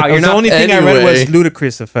 Wow, you're the not. only thing I read Anyway. was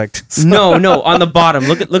ludicrous effect. So No, on the bottom.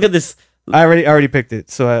 Look at this. I already picked it.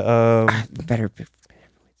 So Better pick.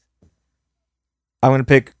 I'm gonna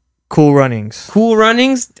pick Cool Runnings. Cool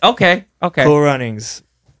Runnings. Okay. Cool Runnings.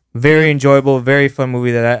 Very enjoyable, very fun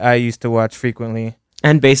movie that I used to watch frequently.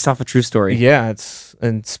 And based off a true story. Yeah, it's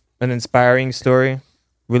an inspiring story.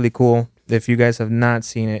 Really cool. If you guys have not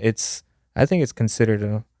seen it, I think it's considered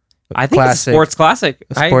a I think it's a sports classic.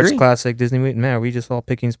 a I sports agree. classic Disney movie. Man, are we just all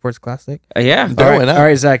picking sports classic? Yeah. Yeah, why not? All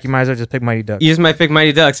right, Zach, you might as well just pick Mighty Ducks. You just might pick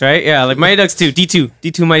Mighty Ducks, right? Yeah, like Mighty Ducks 2,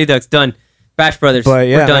 D2 Mighty Ducks, done. Bash Brothers, But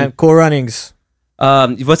yeah, we're done. man, Cool Runnings.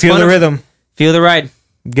 What's Feel fun? the rhythm. Feel the ride.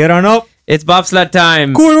 Get on up. It's bobsled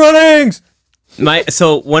time. Cool Runnings. One of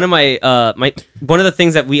the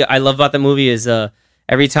things that I love about the movie is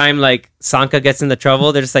every time like Sanka gets into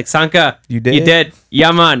trouble, they're just like, Sanka, You dead? You dead?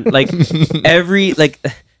 Yeah, man. Like every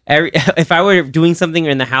if I were doing something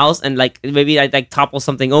in the house and like maybe I'd like topple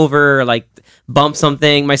something over or like bump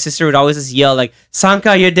something, my sister would always just yell like,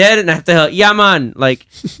 Sanka, you're dead, and I have to yeah, man. Like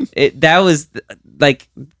that was like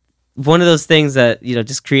one of those things that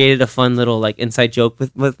just created a fun little like inside joke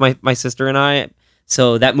with my sister and I.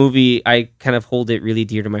 So that movie, I kind of hold it really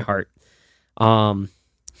dear to my heart. There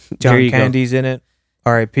John you go. Candy's in it.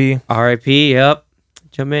 R.I.P. R.I.P. Yep.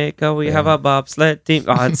 Jamaica, we have a bobsled team.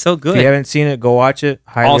 Oh, it's so If good. you haven't seen it, go watch it.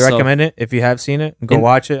 Highly Also- recommend it. If you have seen it, go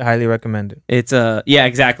watch it. Highly recommend it. It's yeah,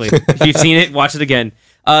 exactly. If you've seen it, watch it again.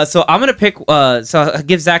 So I'm gonna pick. So I'll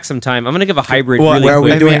give Zach some time. I'm gonna give a hybrid. Well, really where are we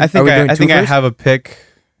quick. I doing- mean, I think are we I, doing I two think I first? have a pick.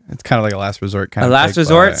 It's kind of like a last resort kind A of last pick,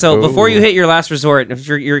 resort. but- So before you Ooh. hit your last resort, if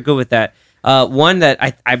you're good with that, one that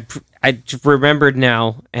I remembered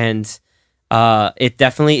now, and it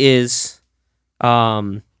definitely is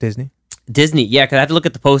Disney. Disney, yeah, because I had to look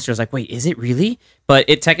at the poster. I was like, wait, is it really? But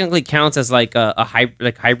it technically counts as like a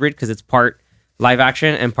hybrid because it's part live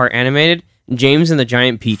action and part animated. James and the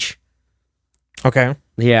Giant Peach. Okay.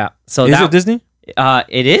 Yeah. So Is it Disney?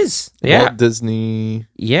 It is. Yeah. Walt Disney.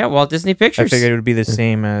 Yeah, Walt Disney I Pictures. figured it would be the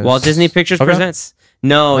same as Walt Disney Pictures Okay. presents.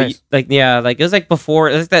 No, Nice. like it was like before.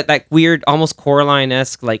 It was that weird, almost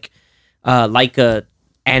Coraline-esque like a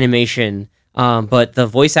animation. But the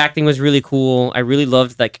voice acting was really cool. I really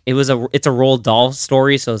loved it's a Roald Dahl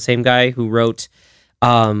story. So the same guy who wrote,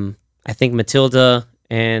 I think Matilda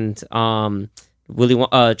and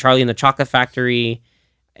Charlie and the Chocolate Factory.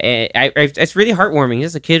 It's really heartwarming.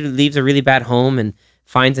 Just a kid who leaves a really bad home and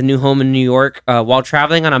finds a new home in New York while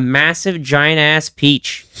traveling on a massive giant ass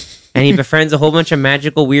peach. And he befriends a whole bunch of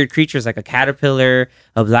magical weird creatures like a caterpillar,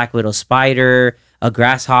 a black widow spider, a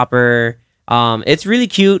grasshopper. It's really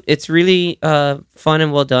cute. It's really fun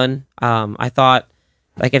and well done. I thought,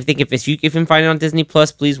 like, I think if you can find it on Disney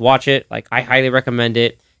Plus, please watch it. Like, I highly recommend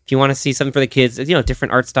it. If you want to see something for the kids,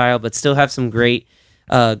 different art style, but still have some great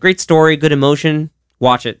story, good emotion,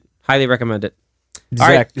 watch it. Highly recommend it.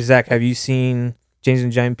 Zach, have you seen James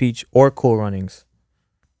and the Giant Peach or Cool Runnings?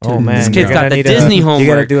 Dude, Oh man, this kid's you're got gonna the need Disney You homework.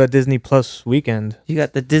 gotta do a Disney Plus weekend. You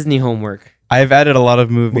got the Disney homework I've added a lot of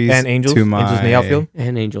movies And Angels, to my. Angels in the Outfield,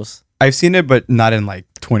 and Angels. I've seen it, but not in like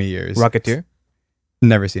 20 years. Rocketeer.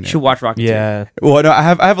 Never seen You it. should watch Rocketeer. Yeah, Well, no, I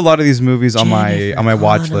have a lot of these movies on my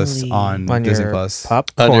watch list Connelly. on Disney your Plus.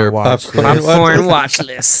 popcorn On your watch. popcorn list. Popcorn watch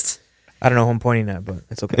list. I don't know who I'm pointing at, but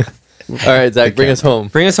it's okay. All right, Zach, bring us home.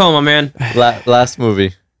 Bring us home, my man. Last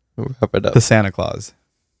movie. We'll wrap it up. The Santa Claus.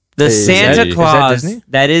 The Hey, Santa is that Claus. Disney?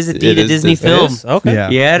 That is indeed a is Disney Disney. film. It is? Okay. Yeah,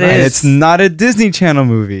 Yeah, it And is. it's not a Disney Channel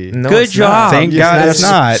movie. No, Good it's not. job. Thank God it's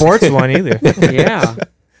not. a sports one either. Yeah.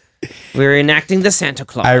 We're enacting the Santa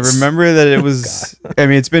Claus. I remember that it was. I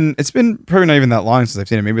mean, it's been probably not even that long since I've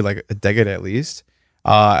seen it. Maybe like a decade at least.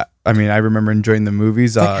 I mean, I remember enjoying the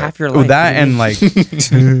movies. like half your life, that really. and like.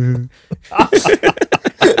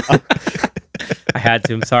 I had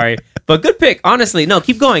to. I'm sorry. But good pick. Honestly. No,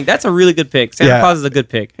 keep going. That's a really good pick. Santa Yeah. Claus is a good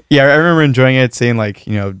pick. Yeah, I remember enjoying it. Saying like,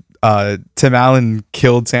 Tim Allen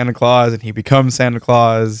killed Santa Claus and he becomes Santa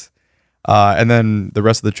Claus. And then the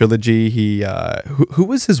rest of the trilogy, he who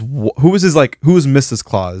was Mrs.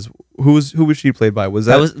 Claus? Who was she played by? Was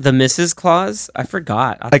That was the Mrs. Claus? I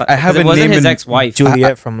forgot. I have 'cause it a wasn't name his in- ex-wife.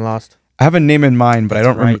 Juliet from Lost. I have a name in mind, but I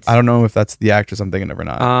That's don't right. I don't know if that's the actress I'm thinking of or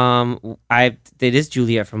not. It is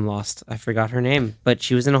Juliet from Lost. I forgot her name, but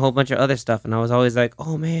she was in a whole bunch of other stuff, and I was always like,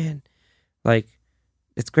 oh man, like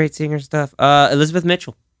it's great seeing her stuff. Elizabeth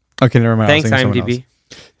Mitchell. Okay, never mind. I was Thanks, thinking someone IMDb. else.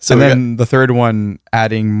 So And we then the third one,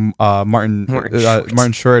 adding Martin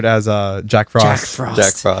Short as Jack Frost. Jack got Frost.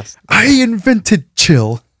 Jack Frost. I invented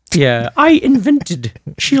chill. Yeah, I invented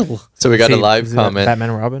chill. So we got a See, live is it comment Batman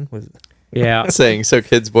and Robin. Was it? Yeah. saying, so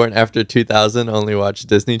kids born after 2000 only watch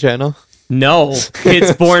Disney Channel? No,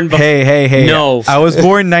 kids born before. Hey. No. I was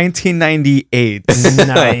born 1998.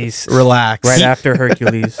 Nice. Relax. Right after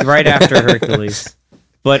Hercules. Right after Hercules.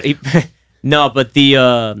 But the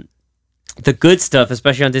good stuff,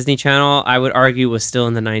 especially on Disney Channel, I would argue was still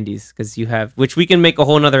in the 90s because you have, which we can make a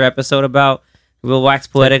whole nother episode about. We'll wax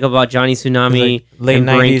poetic about Johnny Tsunami, Like late and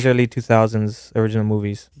Brink. 90s, early 2000s original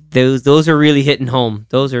movies. Those are really hitting home.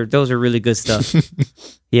 Those are really good stuff.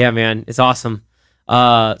 Yeah, man, it's awesome.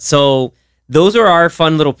 So those are our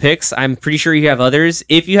fun little picks. I'm pretty sure you have others.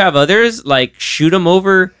 If you have others, like shoot them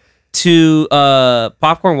over to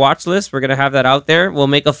Popcorn Watch List. We're gonna have that out there. We'll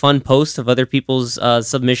make a fun post of other people's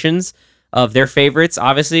submissions of their favorites.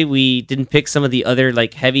 Obviously, we didn't pick some of the other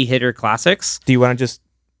like heavy hitter classics. Do you want to just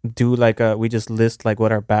do like we just list like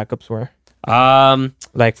what our backups were?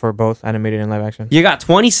 Like for both animated and live action? You got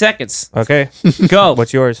 20 seconds. Okay. Go.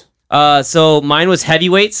 What's yours? So mine was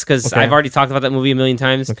Heavyweights because Okay. I've already talked about that movie a million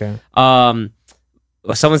times. Okay.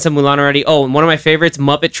 Someone said Mulan already. Oh, and one of my favorites,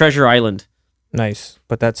 Muppet Treasure Island. Nice.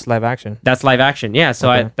 But that's live action. That's live action. Yeah,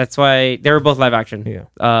 so Okay. that's why they were both live action. Yeah.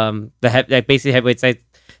 Like basically Heavyweights. I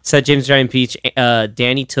said James Giant Peach.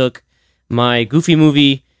 Danny took my Goofy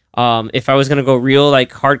movie. If I was gonna go real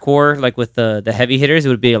like hardcore, like with the heavy hitters, it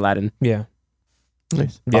would be Aladdin. Yeah.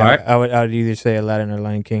 Nice. Yeah. Alright. I would either say Aladdin or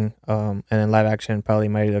Lion King. And then live action, probably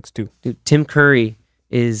Mighty Ducks 2. Dude, Tim Curry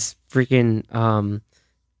is freaking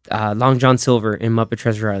Long John Silver in Muppet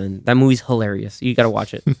Treasure Island. That movie's hilarious. You gotta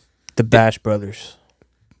watch it. The Bash Brothers.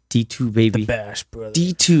 D2 baby. The Bash Brothers.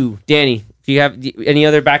 D2. Danny, do you have any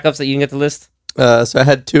other backups that you can get the list? So I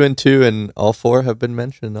had 2 and 2, and all 4 have been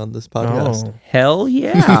mentioned on this podcast. Hell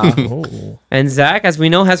yeah. Oh. And Zach, as we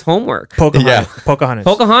know, has homework. Pocahontas.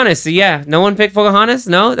 Pocahontas. So yeah, no one picked Pocahontas.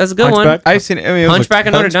 No, that's a good Hunchback? one. I've seen it. I mean, it was Hunchback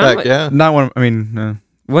of Notre Dame. Hunchback, yeah. not one. I mean,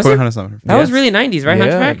 Was it? Pocahontas not- That was yes. really 90s, right? Yeah,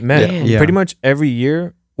 Hunchback. man. Yeah. Pretty much every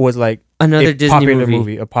year was like Another a Disney popular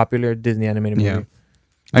movie. a popular Disney animated Yeah. movie.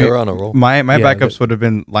 They were on a roll. My Yeah, backups would have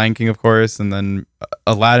been Lion King, of course, and then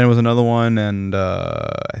Aladdin was another one, and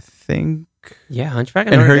I think Yeah, Hunchback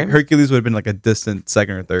of and Notre Dame. Hercules would have been like a distant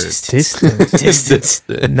second or third. Distance.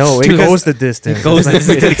 No, it Dude, goes the distance. it goes the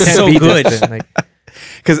distance. It's can't so be good. distant. Like,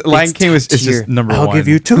 Because Lion It's King was top is just tier. number I'll one. give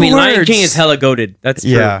you 2 I mean, words. Lion King is hella goated. That's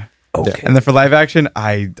true. Yeah, Okay. and then for live action,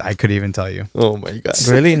 I couldn't even tell you. Oh my god.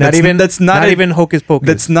 Really? Not That's- even. that's not a- even Hocus Pocus.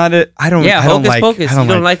 That's not it. I don't. Yeah, I don't Hocus like. Pocus. I don't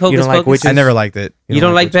You don't like Hocus You don't like Pocus? witches? I never liked it. You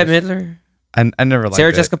don't like Bette witches? Midler? I never liked Sarah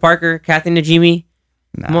it. Jessica Parker? Kathy Najimy?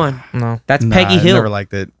 Nah. Come on. No. That's Nah, Peggy I Hill. never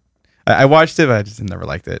liked it. I watched it, but I just never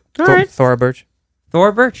liked it. All right. Thora Birch.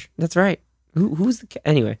 Thora Birch. That's right. Who's the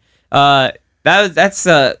anyway? That's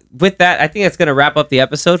with that. I think that's gonna wrap up the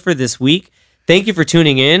episode for this week. Thank you for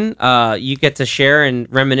tuning in. You get to share and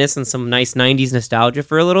reminisce on some nice '90s nostalgia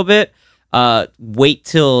for a little bit. Wait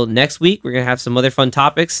till next week. We're gonna have some other fun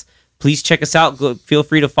topics. Please check us out. Feel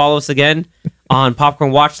free to follow us again on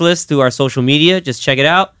Popcorn Watch List through our social media. Just check it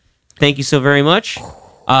out. Thank you so very much.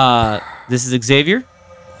 This is Xavier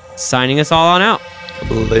signing us all on out.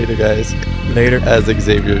 Later, guys. Later. As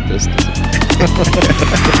Xavier just.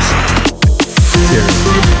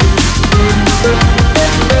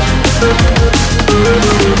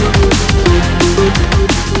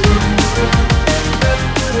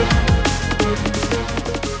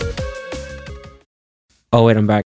 Oh wait, I'm back.